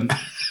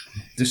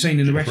 The scene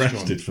in the restaurant.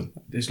 Arrested for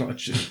There's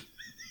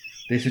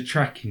there's a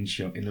tracking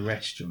shot in the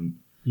restaurant,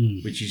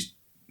 which is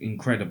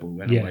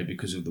incredible in a way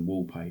because of the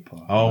wallpaper.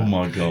 Oh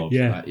my god.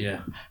 Yeah.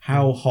 Yeah.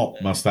 How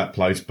hot must that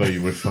place be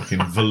with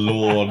fucking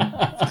velour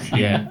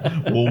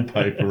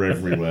wallpaper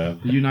everywhere?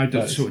 You know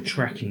that sort of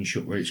tracking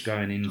shot where it's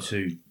going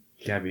into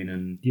Gavin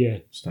and Yeah.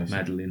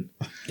 Madeline,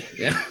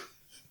 yeah,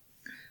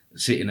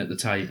 sitting at the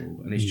table,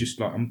 and it's just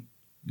like I'm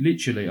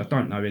literally, I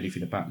don't know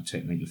anything about the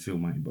technique of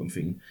filmmaking, but I'm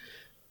thinking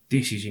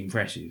this is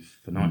impressive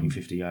for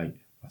 1958.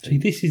 I See,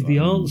 think. this is the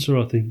answer,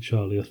 I think,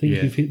 Charlie. I think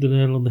you've hit the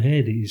nail on the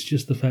head. It's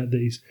just the fact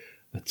that it's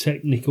a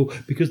technical,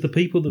 because the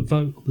people that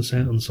vote on the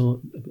Sight and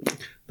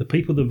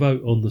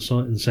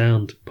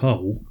Sound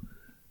poll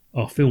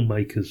are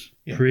filmmakers,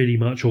 pretty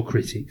much, or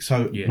critics.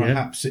 So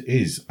perhaps it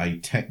is a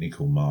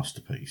technical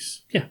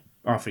masterpiece. Yeah.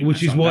 I think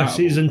Which that's is why undoubtable.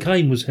 Citizen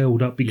Kane was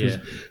held up because,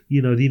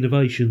 you know, the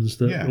innovations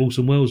that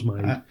Orson Welles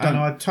made. And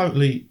I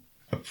totally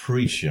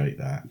appreciate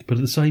that. But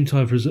at the same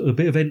time, for a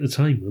bit of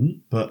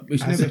entertainment. But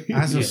It's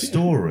as a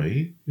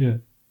story,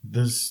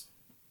 there's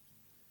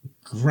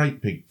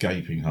great big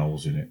gaping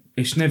holes in it.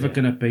 It's never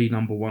going to be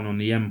 #1 on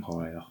the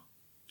Empire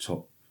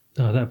top.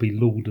 No, that'd be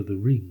Lord of the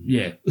Rings.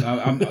 Yeah,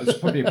 it's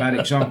probably a bad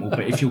example,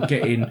 but if you're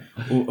getting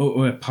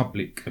or a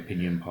public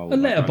opinion poll, A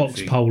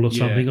letterbox poll or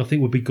something, I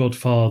think would be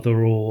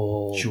Godfather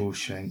or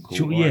Shawshank.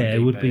 Or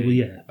it would be.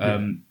 Yeah.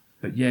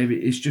 But yeah,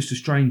 it's just a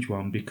strange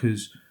one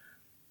because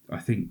I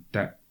think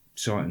that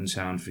Sight and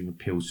Sound thing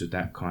appeals to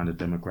that kind of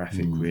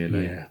demographic,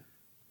 really. Yeah.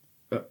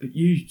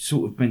 You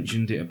sort of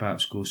mentioned it about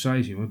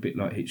Scorsese. I'm a bit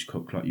like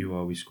Hitchcock, like you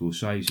are with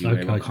Scorsese,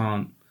 where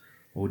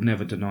I would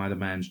never deny the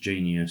man's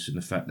genius and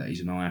the fact that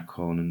he's an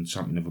icon and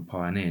something of a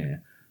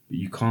pioneer, but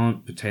you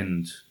can't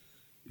pretend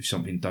if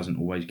something doesn't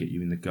always get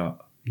you in the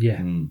gut.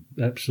 Yeah,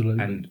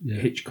 absolutely. And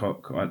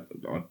Hitchcock, I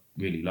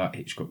really like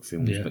Hitchcock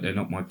films, but they're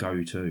not my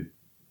go-to.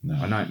 No.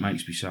 I know it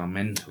makes me sound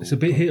mental. It's a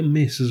bit hit and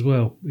miss as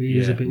well. It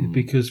is a bit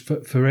because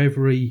for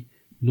every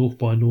North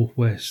by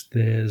Northwest,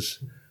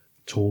 there's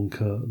Torn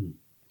Curtain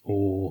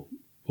or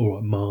all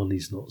right,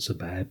 Marnie's not so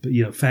bad, but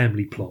you know,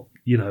 Family Plot.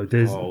 You know,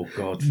 there's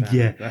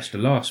that's the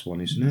last one,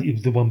 isn't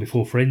it? The one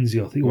before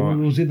Frenzy, I think. Right. Or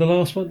was it the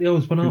last one? The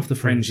old one after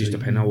Frenzy. Frenzy's the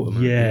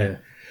penultimate. Yeah.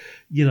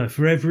 You know,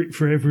 for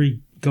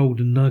every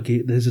golden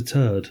nugget, there's a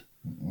turd.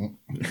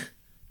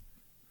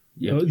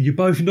 Yeah. You're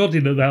both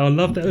nodding at that. I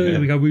love that.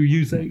 There we go. We'll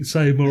use that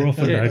saying more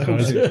often now,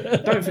 guys.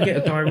 Don't forget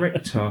a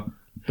director.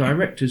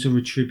 Directors are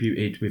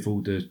attributed with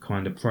all the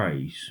kind of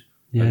praise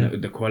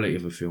and the quality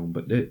of a film,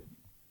 but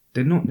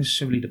they're not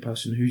necessarily the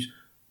person who's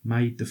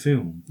made the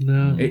film.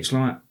 No. It's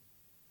like,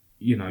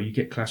 you know, you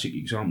get classic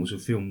examples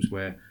of films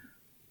where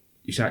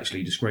it's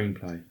actually the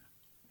screenplay.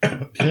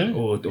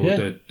 Or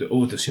the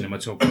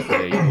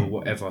cinematography or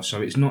whatever.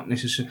 So it's not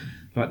necessarily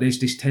like there's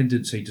this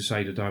tendency to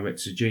say the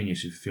director's a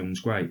genius if the film's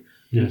great.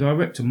 The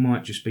director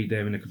might just be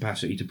there in the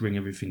capacity to bring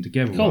everything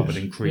together rather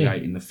than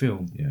creating the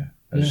film.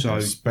 Yeah. So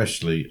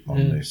especially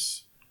on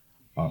this,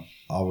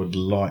 I would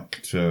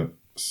like to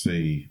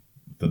see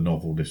the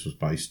novel this was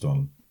based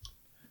on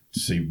to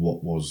see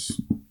what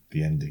was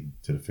the ending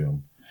to the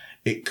film.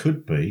 It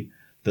could be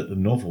that the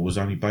novel was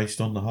only based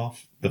on the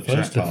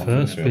first half the of the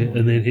first film. bit,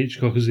 and then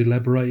Hitchcock has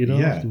elaborated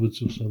Yeah.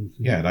 afterwards or something.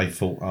 Yeah, they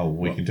thought,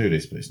 we can do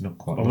this, but it's not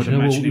quite. I would You know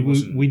what, imagine it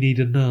wasn't. we need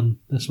a nun.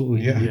 That's what we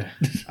need. Yeah.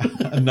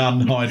 A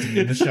nun hiding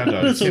in the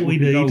shadows. That's all we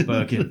need.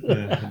 Goldberg in.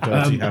 Yeah, a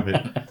dirty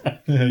habit.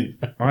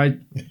 I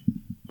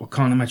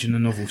can't imagine the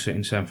novel set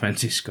in San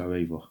Francisco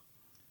either.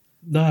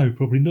 No,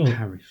 probably not.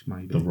 Paris,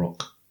 maybe. The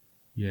Rock.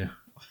 Yeah.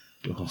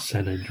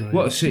 San Andreas.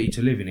 What a city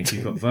to live in if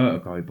you've got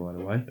vertigo, by the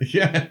way.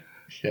 Yeah.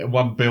 Yeah,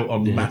 one built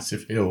on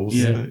massive hills.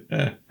 Yeah.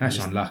 Yeah. That's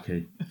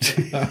unlucky.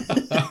 Because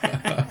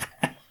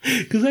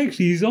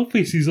actually his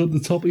office is on the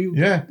top.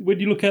 Yeah. When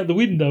you look out the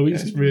window,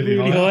 it's really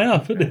really high high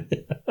up, isn't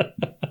it?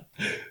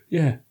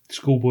 Yeah.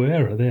 Schoolboy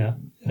error there.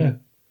 Yeah.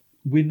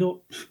 We're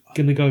not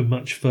going to go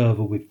much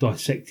further with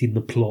dissecting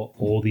the plot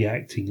or the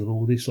acting and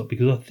all this stuff,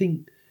 because I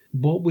think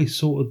what we're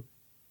sort of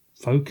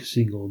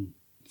focusing on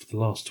for the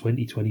last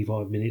 20,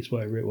 25 minutes,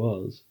 whatever it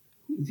was,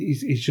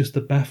 is just the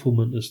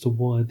bafflement as to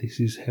why this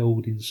is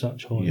held in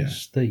such high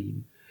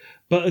esteem.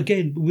 But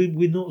again,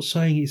 we're not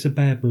saying it's a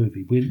bad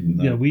movie.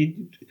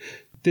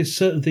 There's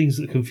certain things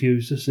that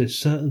confuse us. There's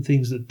certain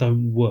things that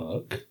don't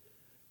work.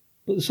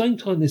 But at the same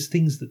time, there's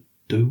things that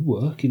do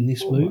work in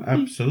this movie.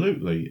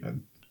 Absolutely.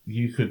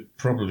 You could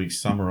probably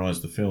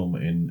summarise the film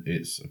in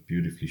it's a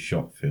beautifully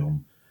shot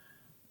film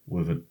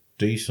with a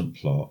decent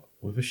plot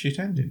with a shit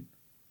ending.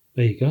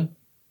 There you go.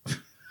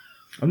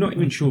 I'm not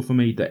even sure for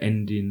me the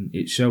ending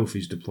itself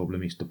is the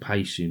problem. It's the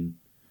pacing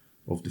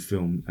of the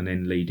film and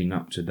then leading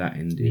up to that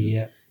ending.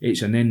 Yeah.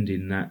 It's an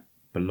ending that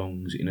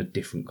belongs in a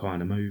different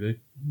kind of movie.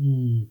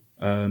 Mm.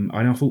 And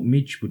I thought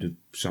Midge would have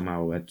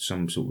somehow had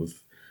some sort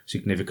of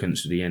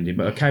significance to the ending,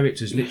 but her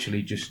character's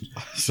literally just...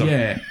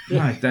 no,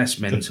 that's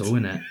mental,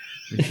 isn't it?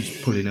 And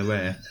she's pulling her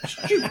hair.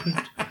 Stupid.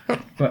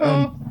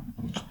 But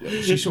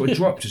she sort of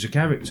dropped as a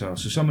character,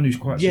 so someone who's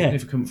quite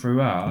significant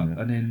throughout,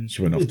 and then...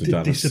 She went off to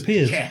Dallas.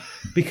 Disappears. Yeah.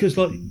 Because,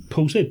 like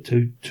Paul said,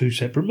 two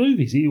separate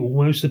movies. It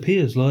almost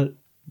appears like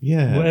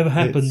whatever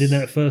happened in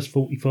that first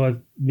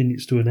 45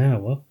 minutes to an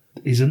hour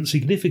isn't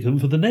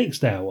significant for the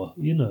next hour.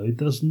 You know, it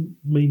doesn't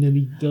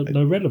mean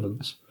no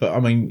relevance. But, I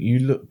mean, you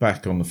look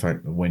back on the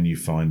fact that when you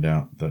find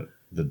out that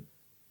the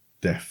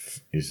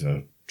death is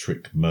a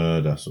trick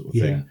murder sort of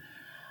thing,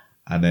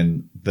 and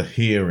then the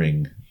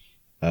hearing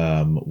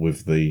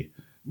with the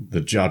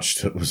judge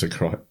that was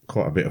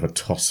quite a bit of a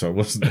tosser,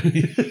 wasn't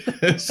he?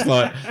 It's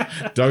like,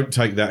 don't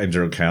take that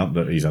into account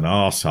that he's an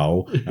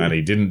arsehole and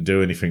he didn't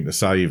do anything to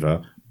save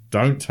her.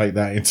 Don't take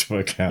that into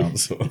account,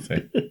 sort of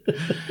thing.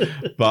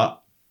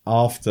 But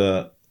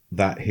after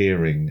that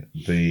hearing,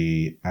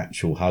 the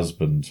actual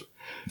husband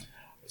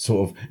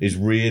sort of is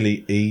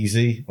really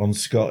easy on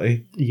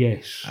Scotty.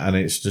 Yes. And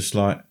it's just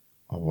like,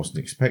 I wasn't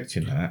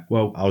expecting that.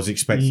 Well, I was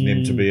expecting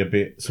him to be a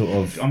bit sort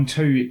of... I'm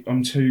too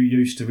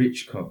used to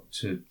Hitchcock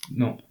to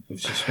not have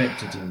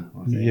suspected him,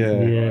 I think.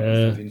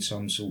 Yeah. Having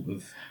some sort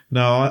of...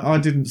 No, I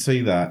didn't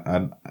see that.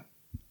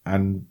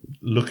 And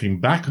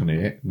looking back on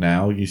it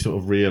now, you sort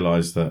of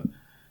realise that,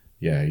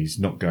 he's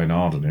not going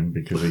hard on him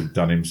because he'd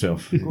done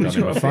himself him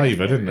a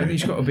favour, didn't he? And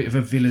he's got a bit of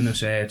a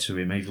villainous air to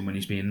him, even when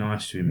he's being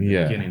nice to him at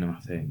the beginning, I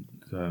think.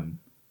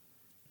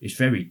 It's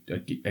very,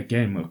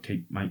 again, we'll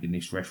keep making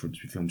this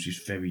reference with films, it's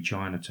very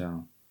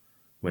Chinatown,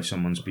 where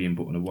someone's being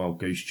put on a wild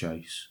goose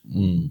chase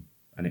and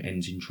it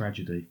ends in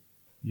tragedy.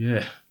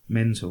 Yeah,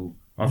 mental.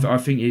 I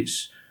think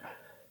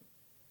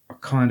I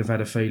kind of had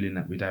a feeling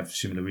that we'd have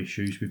similar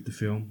issues with the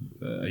film,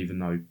 even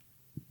though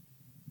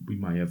we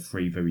may have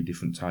three very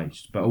different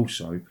tastes. But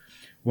also,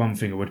 one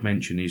thing I would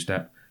mention is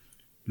that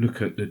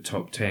look at the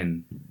top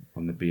 10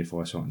 on the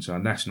BFI site and so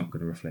on, that's not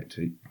going to reflect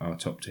our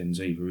top 10s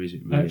either, is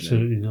it? Really?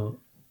 Absolutely not.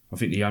 I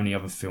think the only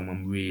other film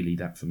I'm really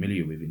that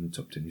familiar with in the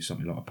top 10 is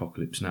something like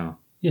Apocalypse Now.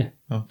 Yeah.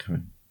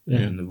 Okay. Yeah.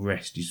 And the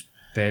rest is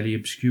fairly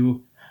obscure.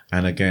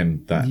 And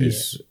again, that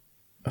is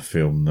a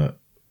film that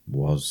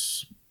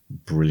was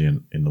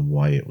brilliant in the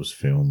way it was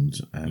filmed.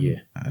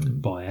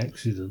 And by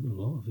accident, a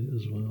lot of it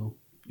as well.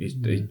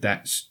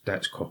 That's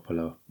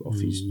Coppola off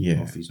his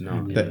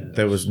nut.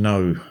 There was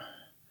no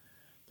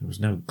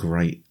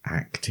great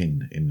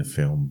acting in the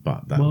film,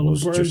 but that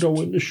was just...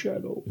 Brando in the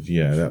shadow.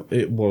 Yeah,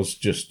 it was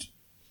just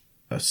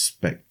a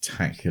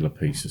spectacular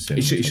piece of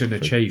cinema. It's an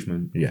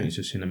achievement. Yeah. It's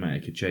a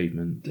cinematic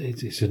achievement.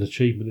 It's an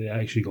achievement that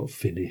actually got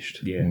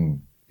finished. Yeah.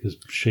 Because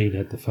Sheen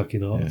had the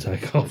fucking heart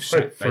attack They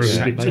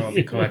sacked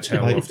Harvey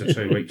Keitel after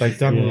 2 weeks. They've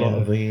done a lot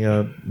of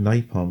the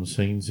napalm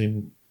scenes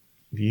in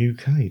the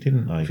UK,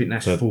 didn't they? I think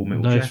that's Full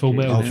Metal No, Jacket. it's Full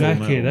Metal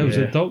Jacket. That was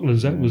at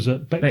Docklands. That was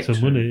at Beckton,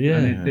 wasn't it? Yeah.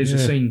 And there's a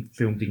scene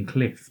filmed in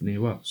Cliff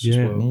near us as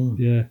well.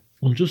 Yeah.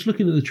 I'm just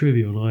looking at the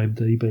trivia on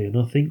IMDb, and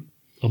I think,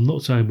 I'm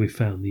not saying we've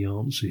found the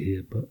answer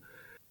here, but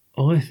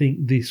I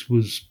think this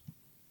was,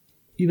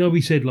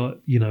 we said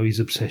his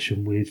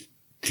obsession with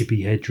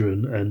Tippi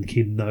Hedren and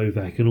Kim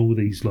Novak and all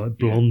these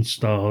blonde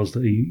stars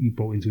that he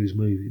brought into his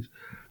movies.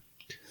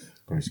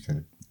 Grace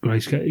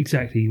Kelly,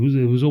 exactly.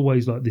 There was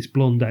always this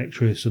blonde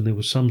actress, and there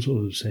was some sort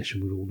of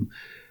obsession with all of them.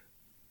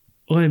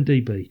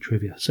 IMDb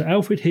trivia. So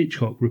Alfred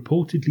Hitchcock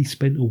reportedly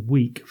spent a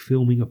week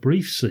filming a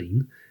brief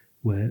scene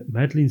where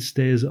Madeline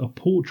stares at a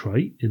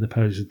portrait in the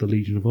Palace of the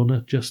Legion of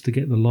Honor just to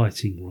get the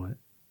lighting right.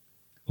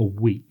 A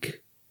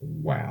week.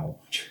 Wow.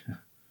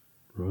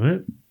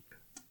 Right?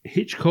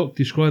 Hitchcock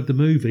described the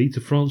movie to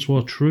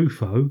Francois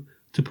Truffaut.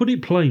 To put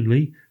it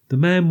plainly, the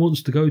man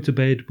wants to go to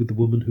bed with the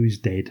woman who is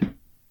dead.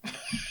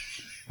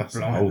 That's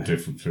a whole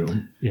different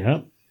film.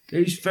 Yeah.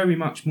 It's very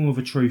much more of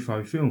a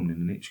Truffaut film than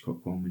an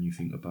Hitchcock one when you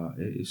think about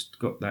it. It's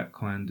got that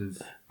kind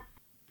of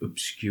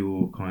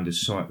obscure, kind of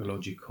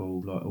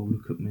psychological, like, oh,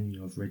 look at me,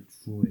 I've read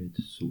Freud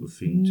sort of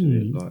thing to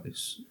it. Like,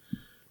 it's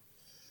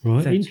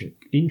Right.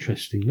 pathetic.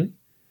 Interestingly,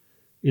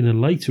 in a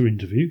later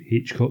interview,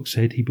 Hitchcock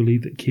said he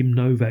believed that Kim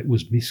Novak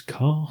was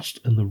miscast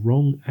and the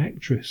wrong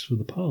actress for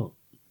the part.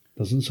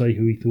 Doesn't say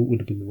who he thought would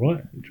have been the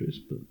right actress,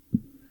 but...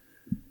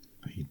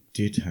 He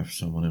did have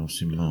someone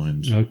else in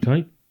mind.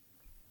 Okay.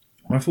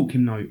 I thought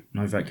Kim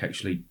Novak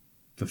actually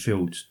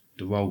fulfilled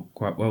the role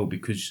quite well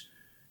because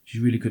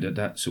she's really good at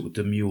that sort of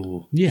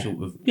demure,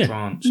 sort of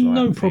trance.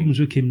 No problems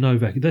with Kim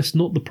Novak. That's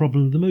not the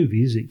problem of the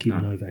movie, is it,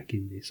 Kim No. Novak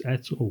in this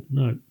at all?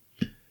 No.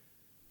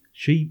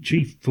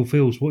 She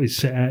fulfills what is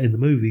set out in the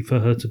movie for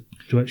her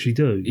to actually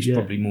do. It's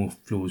probably more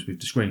flaws with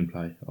the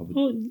screenplay, I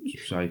would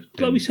say.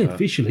 Like we said,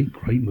 visually,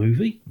 great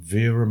movie.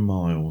 Vera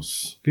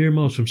Miles Vera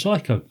Miles from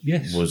Psycho,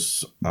 yes.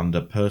 was under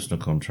personal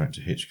contract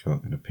to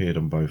Hitchcock and appeared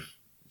on both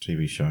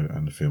TV show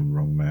and the film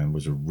Wrong Man,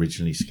 was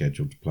originally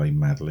scheduled to play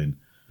Madeline.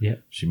 Yeah.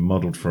 She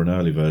modelled for an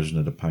early version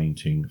of the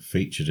painting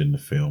featured in the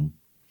film.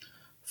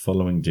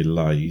 Following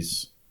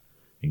delays,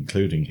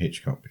 including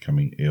Hitchcock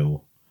becoming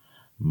ill,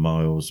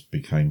 Miles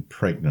became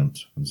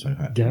pregnant and so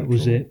had to That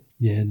was withdraw. it.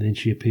 Yeah, and then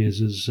she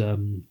appears as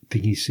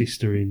Thingy's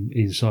sister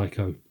in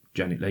Psycho.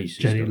 Janet Leigh's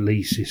sister. Janet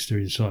Leigh's sister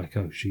in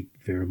Psycho.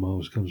 Vera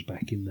Miles comes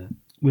back in that.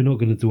 We're not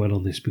going to dwell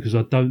on this because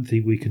I don't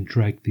think we can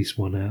drag this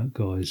one out,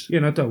 guys. Yeah,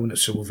 and I don't want to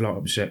sort of like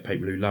upset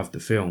people who love the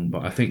film,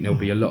 but I think there'll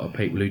be a lot of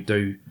people who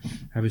do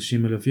have a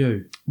similar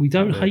view. We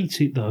don't hate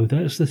it, though.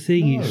 That's the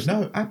thing.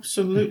 No,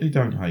 absolutely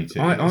don't hate it.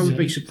 I would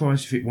be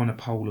surprised if it won a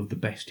poll of the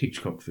best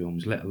Hitchcock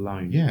films, let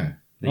alone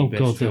the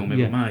best film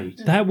ever made.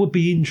 That would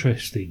be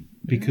interesting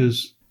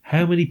because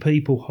how many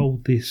people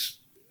hold this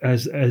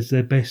as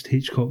their best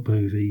Hitchcock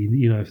movie,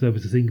 you know, if they were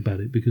to think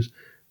about it, because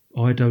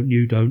I don't,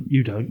 you don't,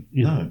 you don't.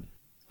 You know.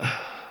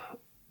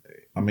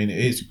 I mean,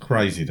 it is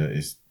crazy that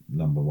it's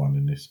number one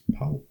in this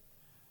poll.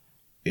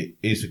 It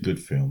is a good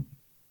film.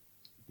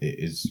 It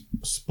is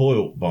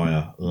spoilt by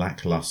a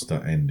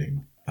lackluster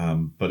ending,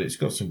 but it's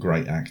got some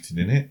great acting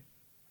in it.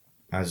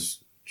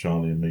 As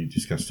Charlie and me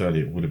discussed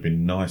earlier, it would have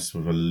been nice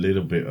with a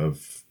little bit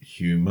of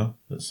humour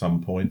at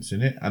some points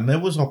in it, and there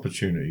was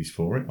opportunities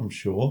for it, I'm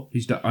sure.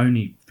 He's the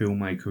only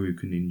filmmaker who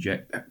can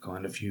inject that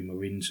kind of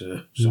humour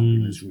into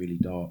something that's really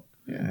dark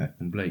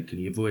and bleak, and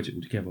he avoids it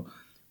altogether.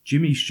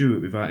 Jimmy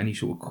Stewart, without any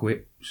sort of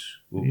quips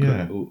or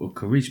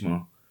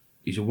charisma,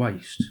 is a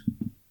waste.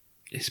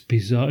 It's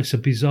bizarre. It's a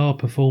bizarre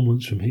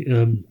performance from if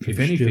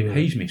anything, Stewart.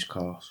 he's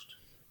miscast.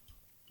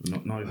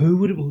 Who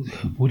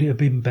would it have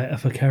been better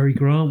for Cary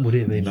Grant? Would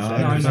it have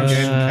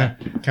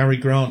been? Cary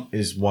Grant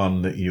is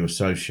one that you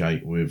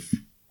associate with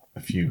a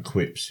few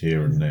quips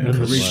here and there, and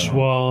the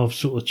suave,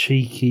 sort of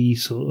cheeky,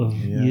 sort of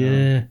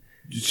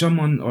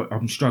Someone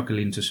I'm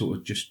struggling to sort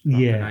of just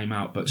knock a name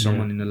out, but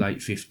someone in the late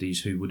 50s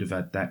who would have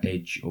had that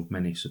edge of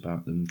menace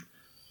about them,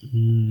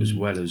 as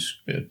well as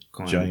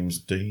James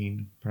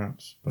Dean,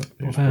 perhaps. But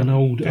what about an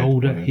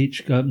older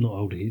Hitchcock? Not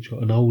older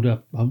Hitchcock, an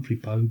older Humphrey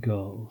Bogart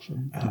or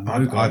something.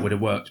 Bogart would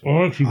have worked.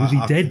 Or actually, was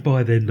he dead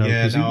by then? Though?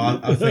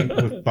 I think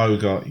with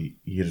Bogart,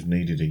 you'd have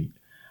needed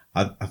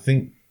I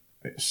think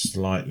it's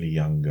slightly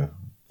younger.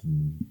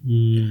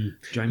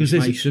 James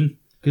Mason.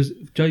 Because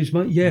James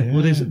Mason,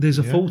 well, there's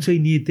a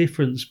 14-year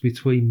difference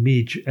between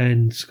Midge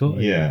and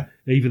Scotty. Yeah.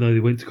 Even though they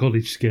went to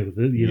college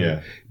together, you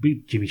know.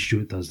 But Jimmy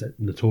Stewart does that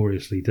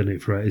notoriously, doesn't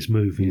it, throughout his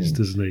movies,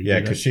 doesn't he? Yeah,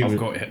 because I've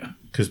got it.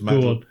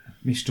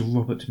 Mr.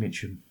 Robert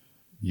Mitchum.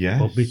 Yeah,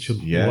 Bob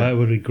Mitchum. Yeah, that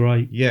would be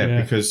great. Yeah,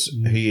 because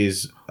he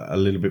is a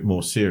little bit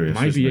more serious.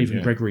 Maybe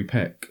even Gregory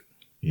Peck.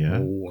 Yeah,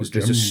 because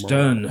there's a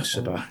sternness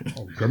about it.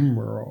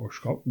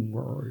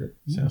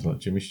 Sounds like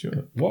Jimmy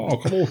Stewart. Wow,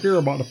 come on here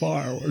about the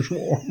fire. It's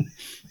warm.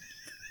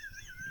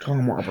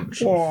 Tom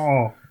Robbins.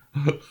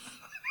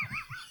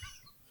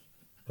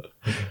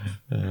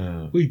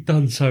 We've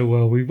done so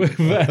well. We went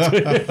back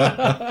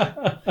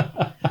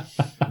to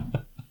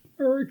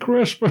Merry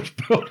Christmas,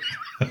 Bill.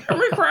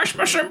 Merry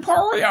Christmas,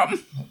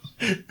 Emporium.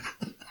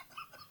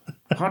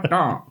 Hot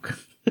dog.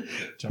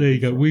 There you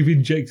go. We've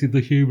injected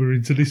the humour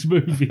into this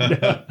movie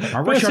now.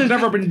 I wish I'd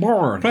never been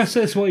born. Perhaps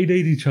that's what he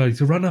needed, Charlie,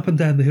 to run up and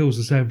down the hills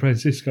of San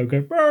Francisco,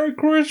 go, Merry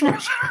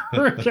Christmas,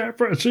 San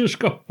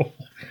Francisco.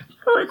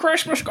 Merry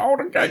Christmas,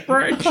 Golden Gate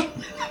Bridge.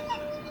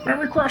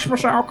 Merry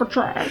Christmas,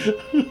 Alcatraz.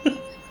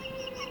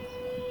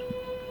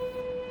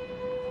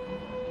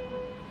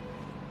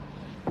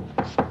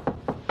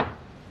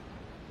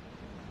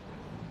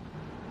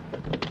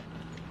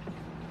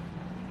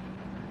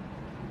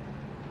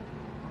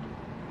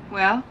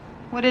 Well,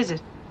 what is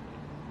it?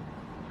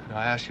 Could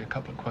I ask you a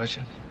couple of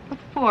questions? What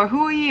for?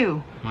 Who are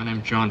you? My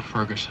name's John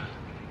Ferguson.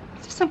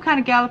 Is this some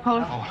kind of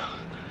Gallipolis?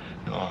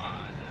 No.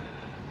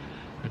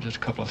 There's just a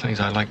couple of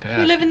things I'd like to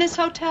ask. You live in this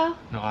hotel?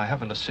 No, I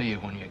happened to see you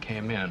when you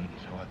came in,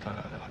 so I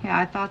thought Yeah,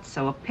 I thought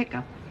so. A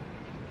pickup.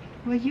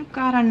 Well, you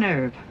got a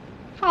nerve.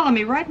 Follow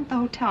me right into the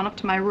hotel and up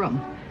to my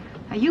room.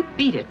 Now, you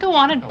beat it. Go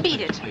on and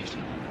beat it. Please,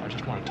 I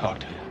just want to talk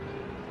to you.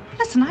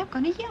 Listen, I'm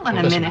going to yell in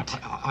a Listen, minute.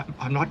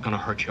 I'm not going to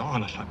hurt you,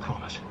 honest, I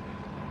promise.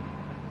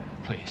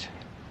 Please.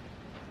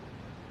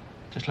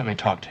 Just let me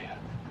talk to you.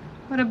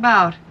 What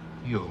about?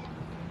 You.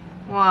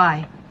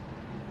 Why?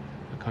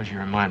 Because you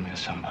remind me of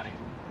somebody.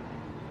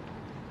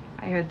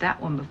 I heard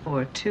that one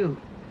before, too.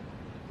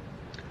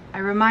 I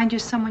remind you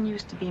of someone you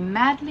used to be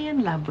madly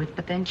in love with,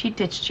 but then she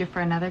ditched you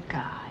for another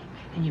guy.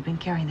 And you've been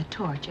carrying the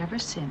torch ever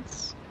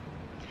since.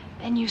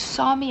 Then you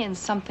saw me and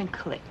something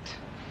clicked.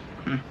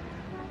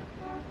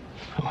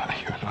 Well,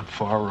 you're not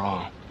far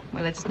wrong.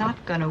 Well, it's not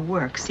gonna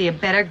work, so you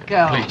better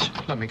go. Please,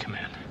 let me come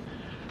in.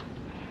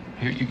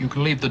 You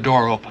can leave the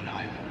door open.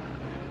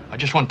 I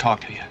just want to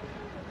talk to you.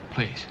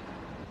 Please.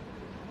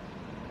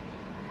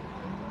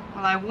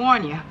 Well, I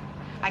warn you.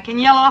 I can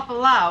yell awful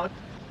loud.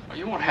 Well,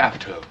 you won't have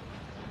to.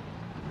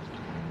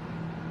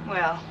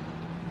 Well,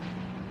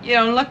 you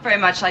don't look very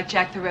much like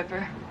Jack the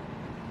Ripper.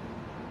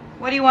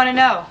 What do you want to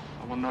know?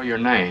 I want to know your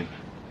name.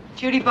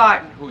 Judy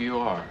Barton. Who you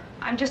are.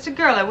 I'm just a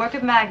girl. I work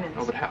at Magnan's.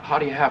 No, but how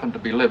do you happen to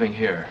be living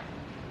here?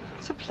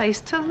 It's a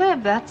place to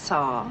live, that's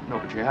all. No,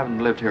 but you haven't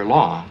lived here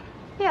long.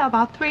 Yeah,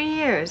 about 3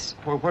 years.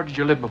 Where did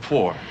you live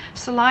before?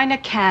 Salina,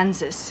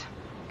 Kansas.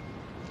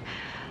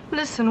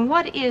 Listen,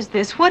 what is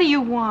this? What do you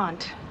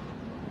want?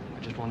 I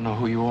just want to know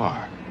who you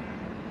are.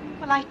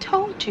 Well, I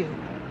told you.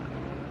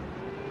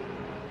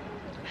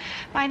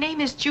 My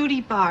name is Judy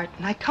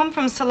Barton. I come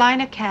from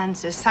Salina,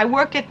 Kansas. I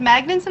work at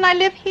Magnan's and I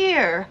live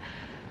here.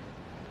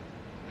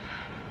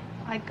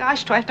 My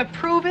gosh, do I have to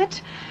prove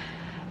it?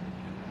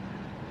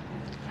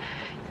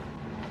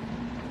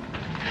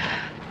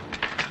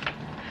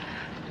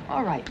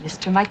 All right,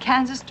 mister, my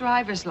Kansas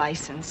driver's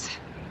license.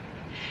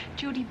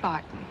 Judy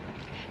Barton.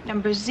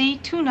 Number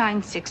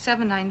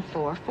Z296794,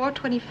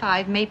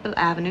 425 Maple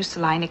Avenue,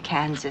 Salina,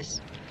 Kansas.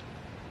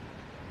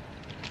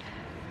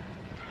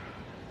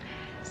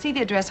 See the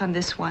address on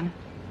this one?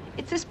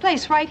 It's this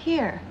place right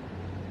here.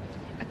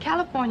 A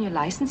California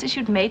license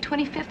issued May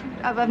 25th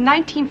of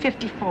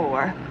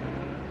 1954.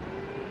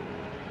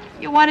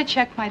 You want to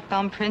check my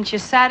thumbprint? You're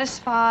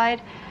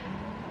satisfied?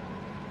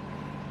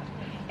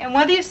 And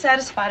whether you're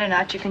satisfied or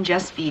not, you can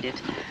just beat it.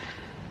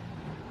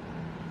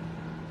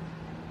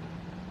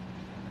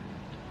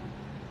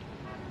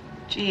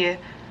 Gee, you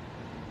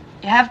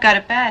have got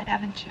it bad,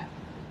 haven't you?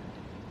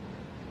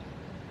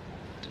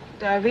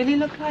 Do I really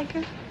look like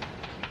her?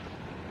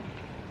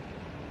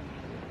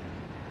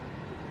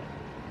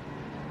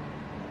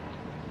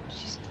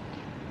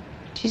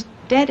 She's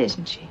dead,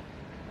 isn't she?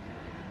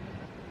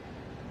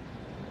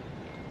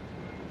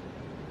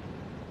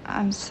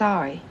 I'm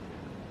sorry.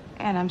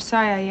 And I'm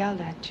sorry I yelled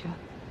at you.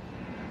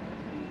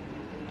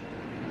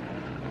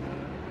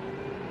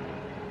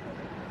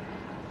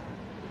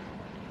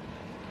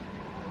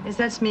 Yes,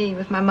 that's me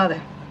with my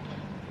mother.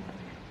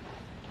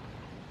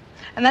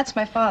 And that's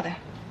my father.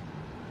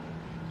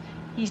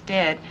 He's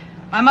dead.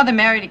 My mother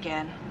married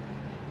again.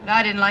 But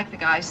I didn't like the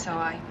guy, so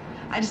I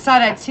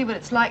decided I'd see what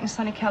it's like in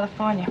sunny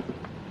California.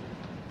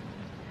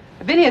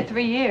 I've been here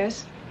 3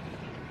 years.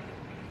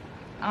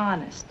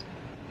 Honest.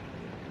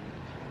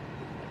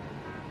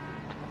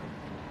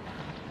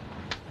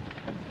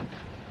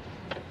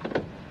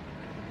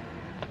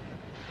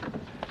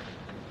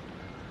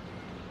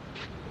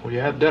 Will you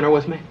have dinner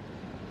with me?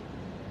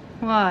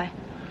 Why?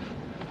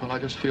 Well, I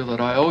just feel that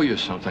I owe you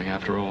something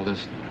after all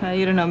this.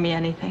 You don't owe me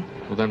anything.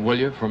 Well, then will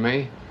you, for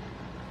me?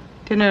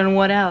 Dinner and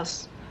what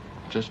else?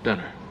 Just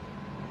dinner.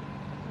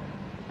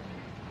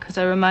 'Cause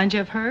I remind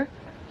you of her?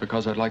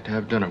 Because I'd like to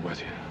have dinner with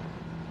you.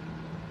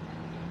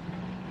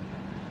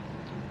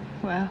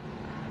 Well,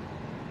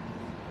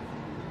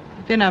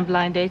 I've been on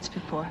blind dates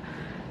before.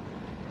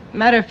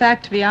 Matter of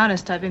fact, to be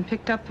honest, I've been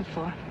picked up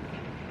before.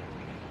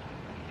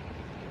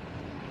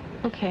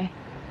 Okay.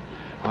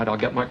 All right, I'll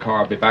get my car.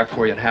 I'll be back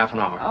for you in half an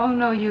hour. Oh,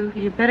 no,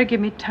 you better give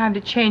me time to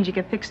change and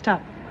get fixed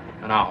up.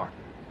 An hour.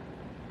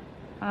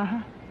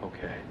 Uh-huh.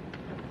 Okay.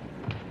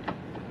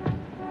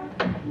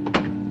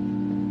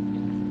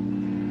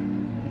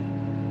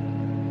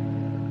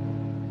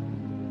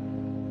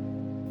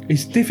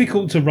 It's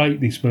difficult to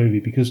rate this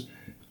movie because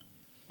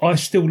I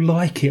still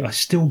like it. I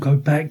still go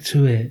back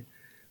to it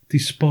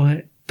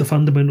despite the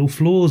fundamental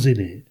flaws in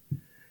it.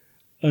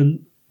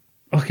 And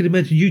I can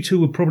imagine you two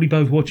would probably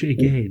both watch it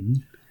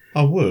again.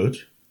 I would.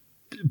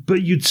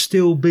 But you'd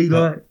still be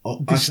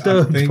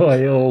disturbed by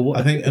it or what?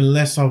 I think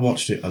unless I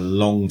watched it a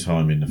long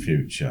time in the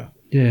future,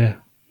 yeah,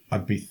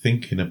 I'd be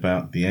thinking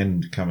about the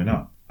end coming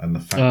up and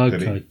the fact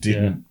that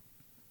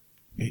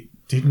it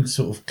didn't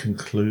sort of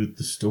conclude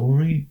the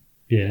story.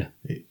 Yeah.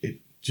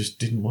 It just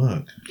didn't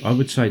work. I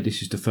would say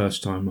this is the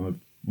first time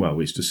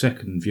it's the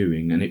second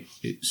viewing, and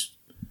it's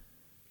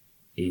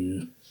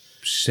in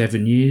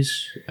 7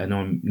 years, and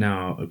I'm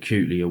now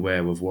acutely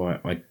aware of why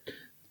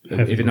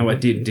Haven't even though I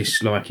liked did it.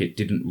 dislike it,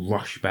 didn't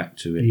rush back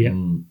to it. Yeah.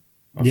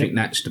 I think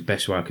that's the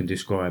best way I can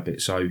describe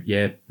it. So,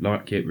 yeah,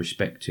 like it,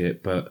 respect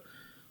it, but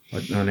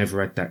I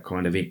never had that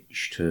kind of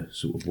itch to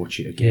sort of watch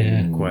it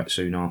again quite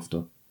soon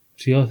after.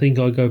 See, I think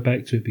I go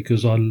back to it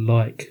because I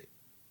like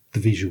the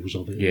visuals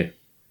of it. Yeah.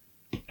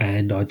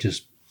 And I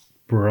just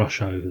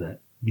brush over that.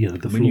 You know,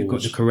 the When you've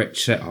got flaws. the correct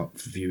setup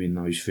for viewing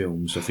those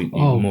films, I think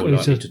you're Oh, more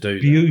it's likely a to do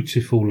that.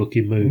 beautiful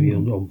looking movie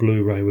on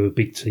Blu-ray with a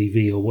big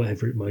TV or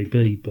whatever it may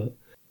be, but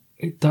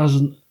it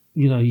doesn't,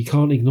 you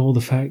can't ignore the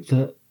fact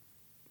that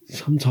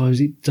sometimes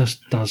it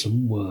just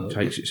doesn't work. It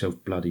takes itself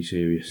bloody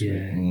seriously.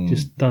 Yeah, it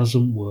just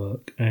doesn't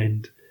work.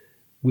 And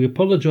we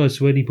apologise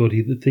to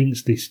anybody that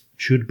thinks this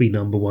should be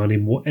number one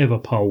in whatever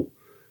poll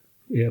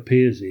it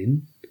appears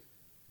in,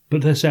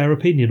 but that's our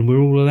opinion. We're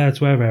all allowed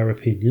to have our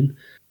opinion,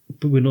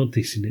 but we're not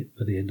dissing it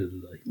at the end of the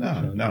day.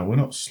 No, we're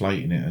not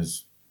slating it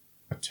as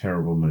a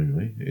terrible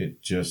movie.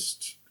 It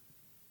just,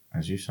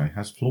 as you say,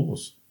 has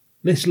flaws.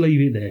 Let's leave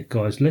it there,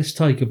 guys. Let's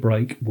take a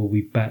break. We'll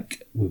be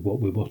back with what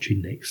we're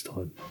watching next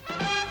time.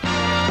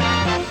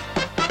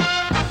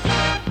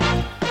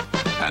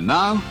 And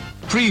now,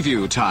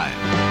 preview time.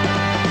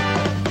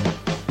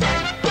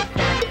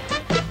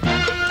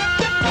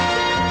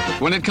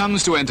 When it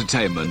comes to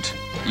entertainment,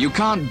 you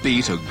can't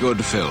beat a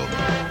good film.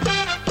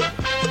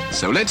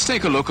 So let's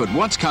take a look at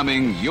what's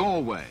coming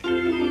your way.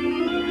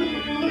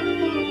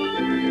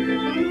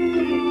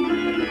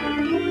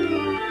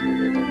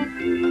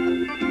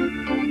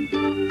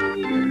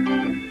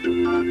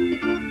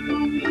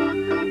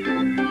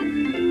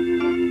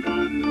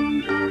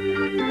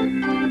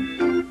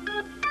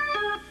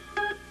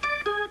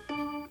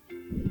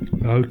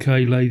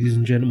 Okay, ladies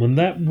and gentlemen,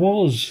 that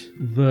was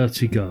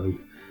Vertigo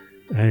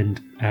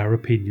and our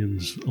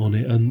opinions on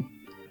it, and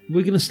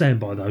we're going to stand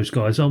by those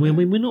guys. I mean,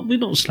 we're not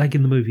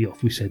slagging the movie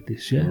off. We said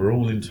this, yeah. We're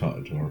all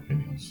entitled to our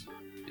opinions,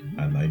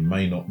 and they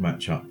may not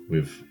match up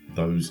with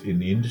those in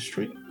the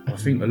industry. I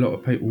think a lot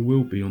of people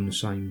will be on the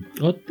same.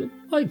 I'd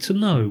like to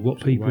know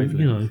what people,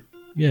 wavelength.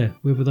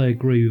 whether they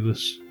agree with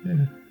us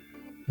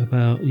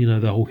about,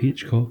 the whole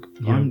Hitchcock.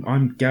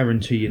 I'm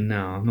guaranteeing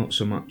now, not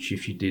so much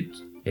if you did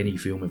any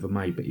film ever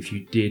made, but if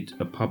you did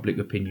a public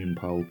opinion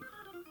poll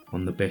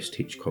on the best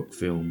Hitchcock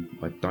film,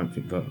 I don't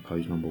think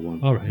Vertigo's number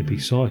one. All right, it'd be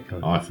Psycho.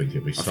 I think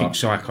it'd be. I think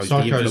Psycho's the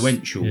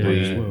influential one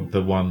as well.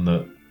 The one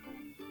that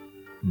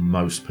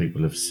most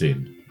people have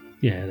seen.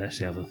 Yeah, that's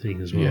the other thing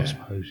as well, I Yeah.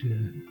 suppose. Yeah,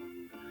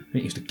 I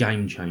think it's the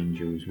game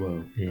changer as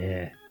well.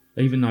 yeah.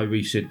 Even though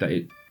we said that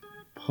it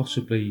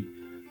possibly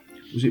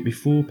was it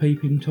before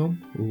Peeping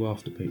Tom or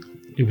after Peeping?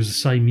 It was the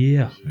same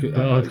year, but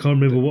I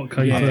can't remember what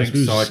came I first. think It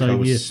was the Psycho same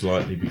was year.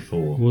 slightly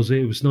before. Was it?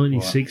 It was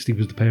 1960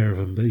 was the pair of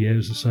them, but yeah, it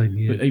was the same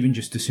year. But even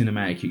just the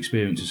cinematic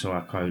experience of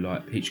Psycho,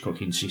 like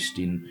Hitchcock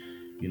insisting,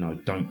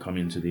 don't come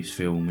into this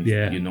film if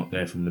Yeah. you're not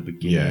there from the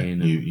Yeah,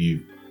 beginning.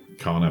 you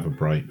can't have a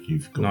break.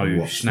 You've got to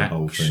no watch the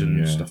whole snacks thing. and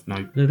yeah. stuff.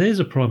 No, Now, there's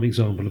a prime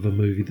example of a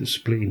movie that's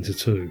split into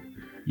two.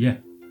 yeah.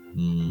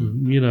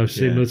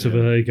 Similar to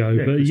Vertigo,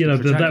 Yeah,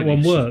 but 'cause that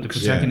one the works.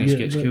 protagonist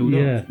gets killed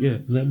off. Yeah,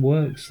 that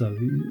works though.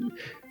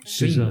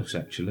 seamless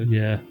actually.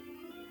 Yeah.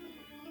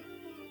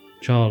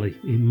 Charlie,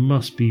 it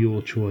must be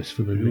your choice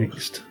for the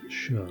next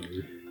show.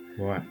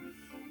 Right.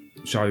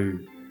 So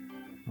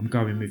I'm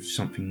going with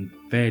something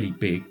fairly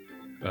big.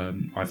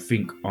 I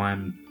think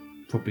I'm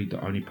probably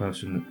the only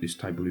person at this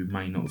table who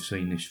may not have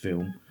seen this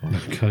film,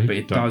 Okay. but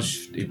it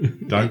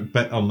Don't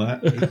bet on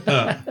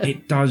that.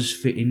 it does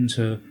fit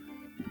into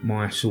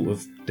my sort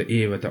of the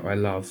era that I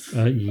love.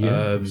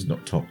 Yeah. It's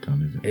not Top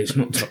Gun, is it? It's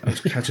not.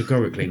 It's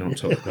categorically not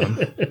Top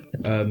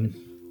Gun.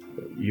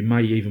 You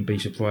may even be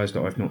surprised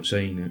that I've not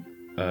seen it,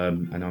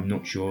 and I'm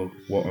not sure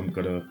what I'm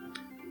gonna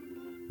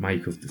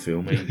make of the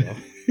film either.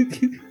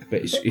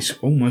 But it's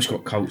almost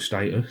got cult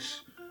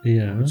status.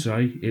 Yeah. I'd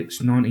say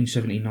it's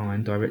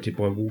 1979, directed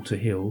by Walter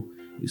Hill.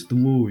 It's The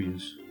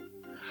Warriors.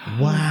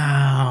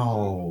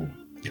 Wow.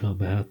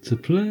 Come out to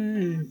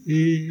play.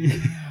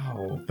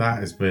 Wow. That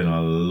has been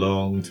a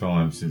long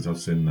time since I've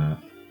seen that.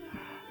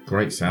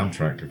 Great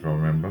soundtrack, if I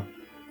remember.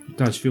 It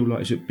does feel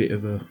like it's a bit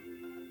of a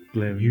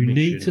glaring You omission.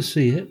 need to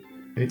see it.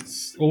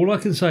 It's All I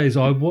can say is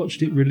I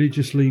watched it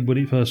religiously when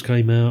it first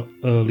came out,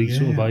 early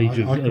sort of age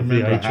I of can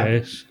remember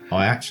VHS.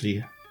 I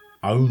actually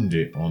owned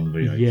it on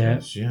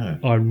VHS. Yeah.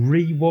 I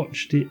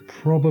rewatched it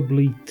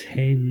probably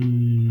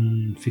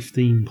 10,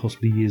 15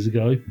 possibly years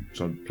ago.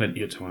 So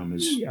plenty of time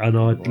has. And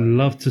I'd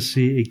love to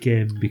see it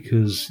again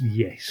because,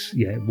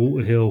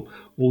 Walter Hill,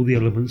 all the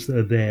elements that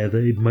are there,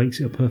 that it makes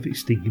it a perfect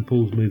Stinking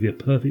Paws movie, a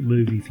perfect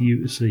movie for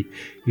you to see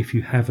if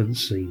you haven't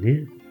seen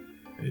it.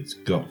 It's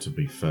got to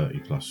be 30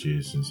 plus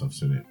years since I've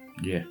seen it.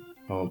 Yeah.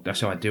 Oh,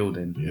 that's ideal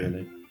then. Yeah.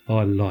 Really.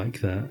 I like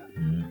that.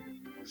 Yeah.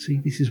 See,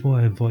 this is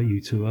why I invite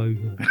you two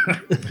over.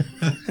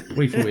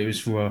 We thought it was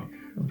for our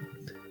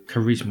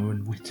charisma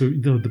and wit.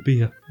 No, the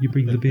beer. You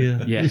bring the beer.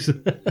 Yeah.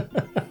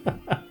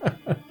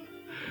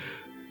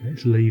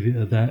 Let's leave it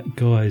at that.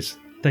 Guys,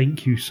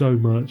 thank you so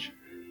much.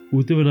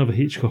 We'll do another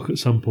Hitchcock at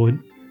some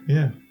point.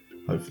 Yeah.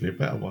 Hopefully a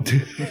better one.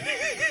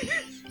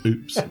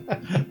 Oops.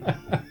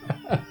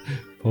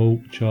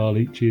 Paul,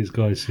 Charlie, cheers,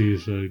 guys. See you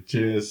soon.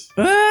 Cheers.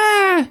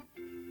 Ah!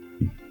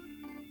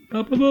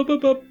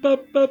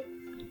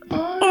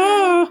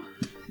 Ah!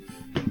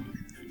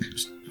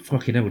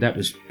 Fucking hell, that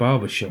was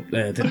barbershop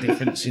there. The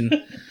difference in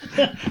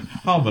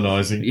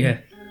Harmonising.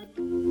 yeah.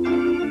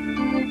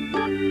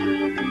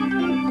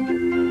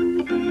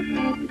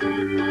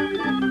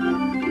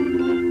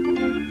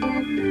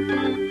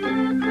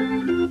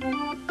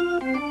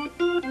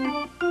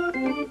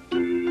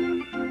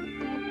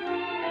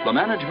 The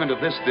management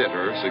of this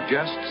theater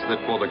suggests that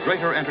for the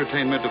greater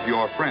entertainment of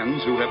your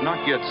friends who have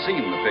not yet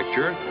seen the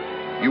picture,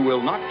 you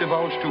will not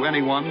divulge to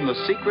anyone the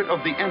secret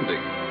of the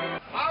ending.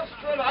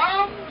 Astrid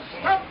arms,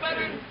 stop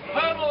that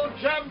infernal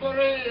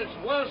jamboree.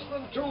 It's worse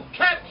than two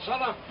cats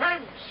on a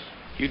fence.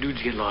 You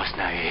dudes get lost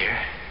now, you hear?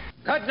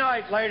 Good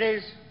night,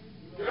 ladies.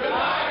 Good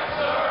night,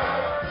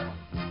 sir.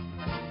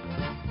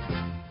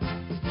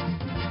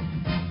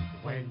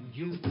 When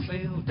you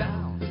feel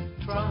down,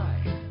 try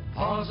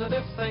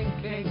positive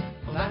thinking.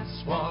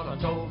 That's what I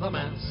told them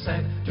and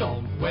said.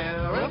 Don't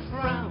wear a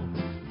frown.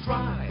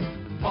 Try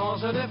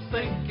positive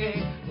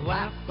thinking.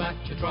 Laugh at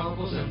your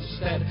troubles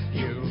instead.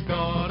 You've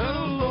got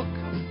to look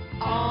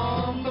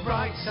on the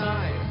bright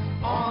side.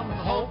 On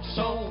hope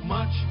so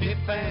much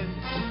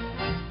depends.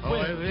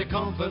 With your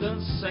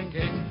confidence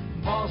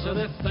sinking,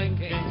 positive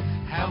thinking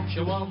helps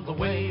you on the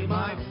way,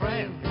 my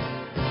friend.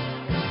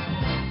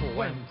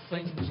 When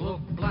things look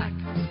black,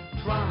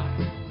 try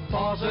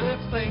positive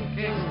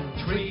thinking.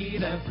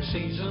 Treat every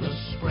season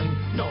as spring.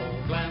 No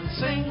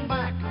glancing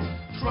back.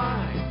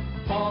 Try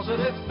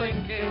positive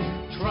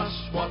thinking.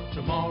 Trust what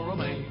tomorrow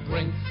may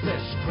bring.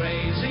 This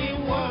crazy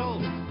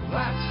world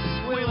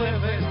that we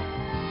live in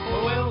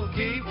will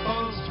keep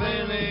on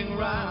spinning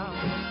round.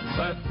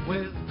 But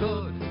with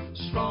good,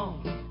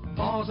 strong,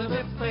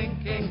 positive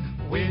thinking,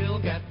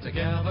 we'll get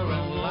together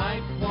and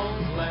life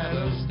won't let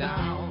us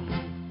down.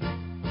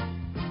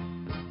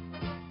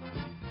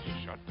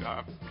 Shut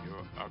up, you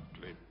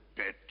ugly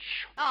bitch.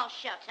 Oh,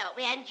 shut up.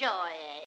 We enjoy it.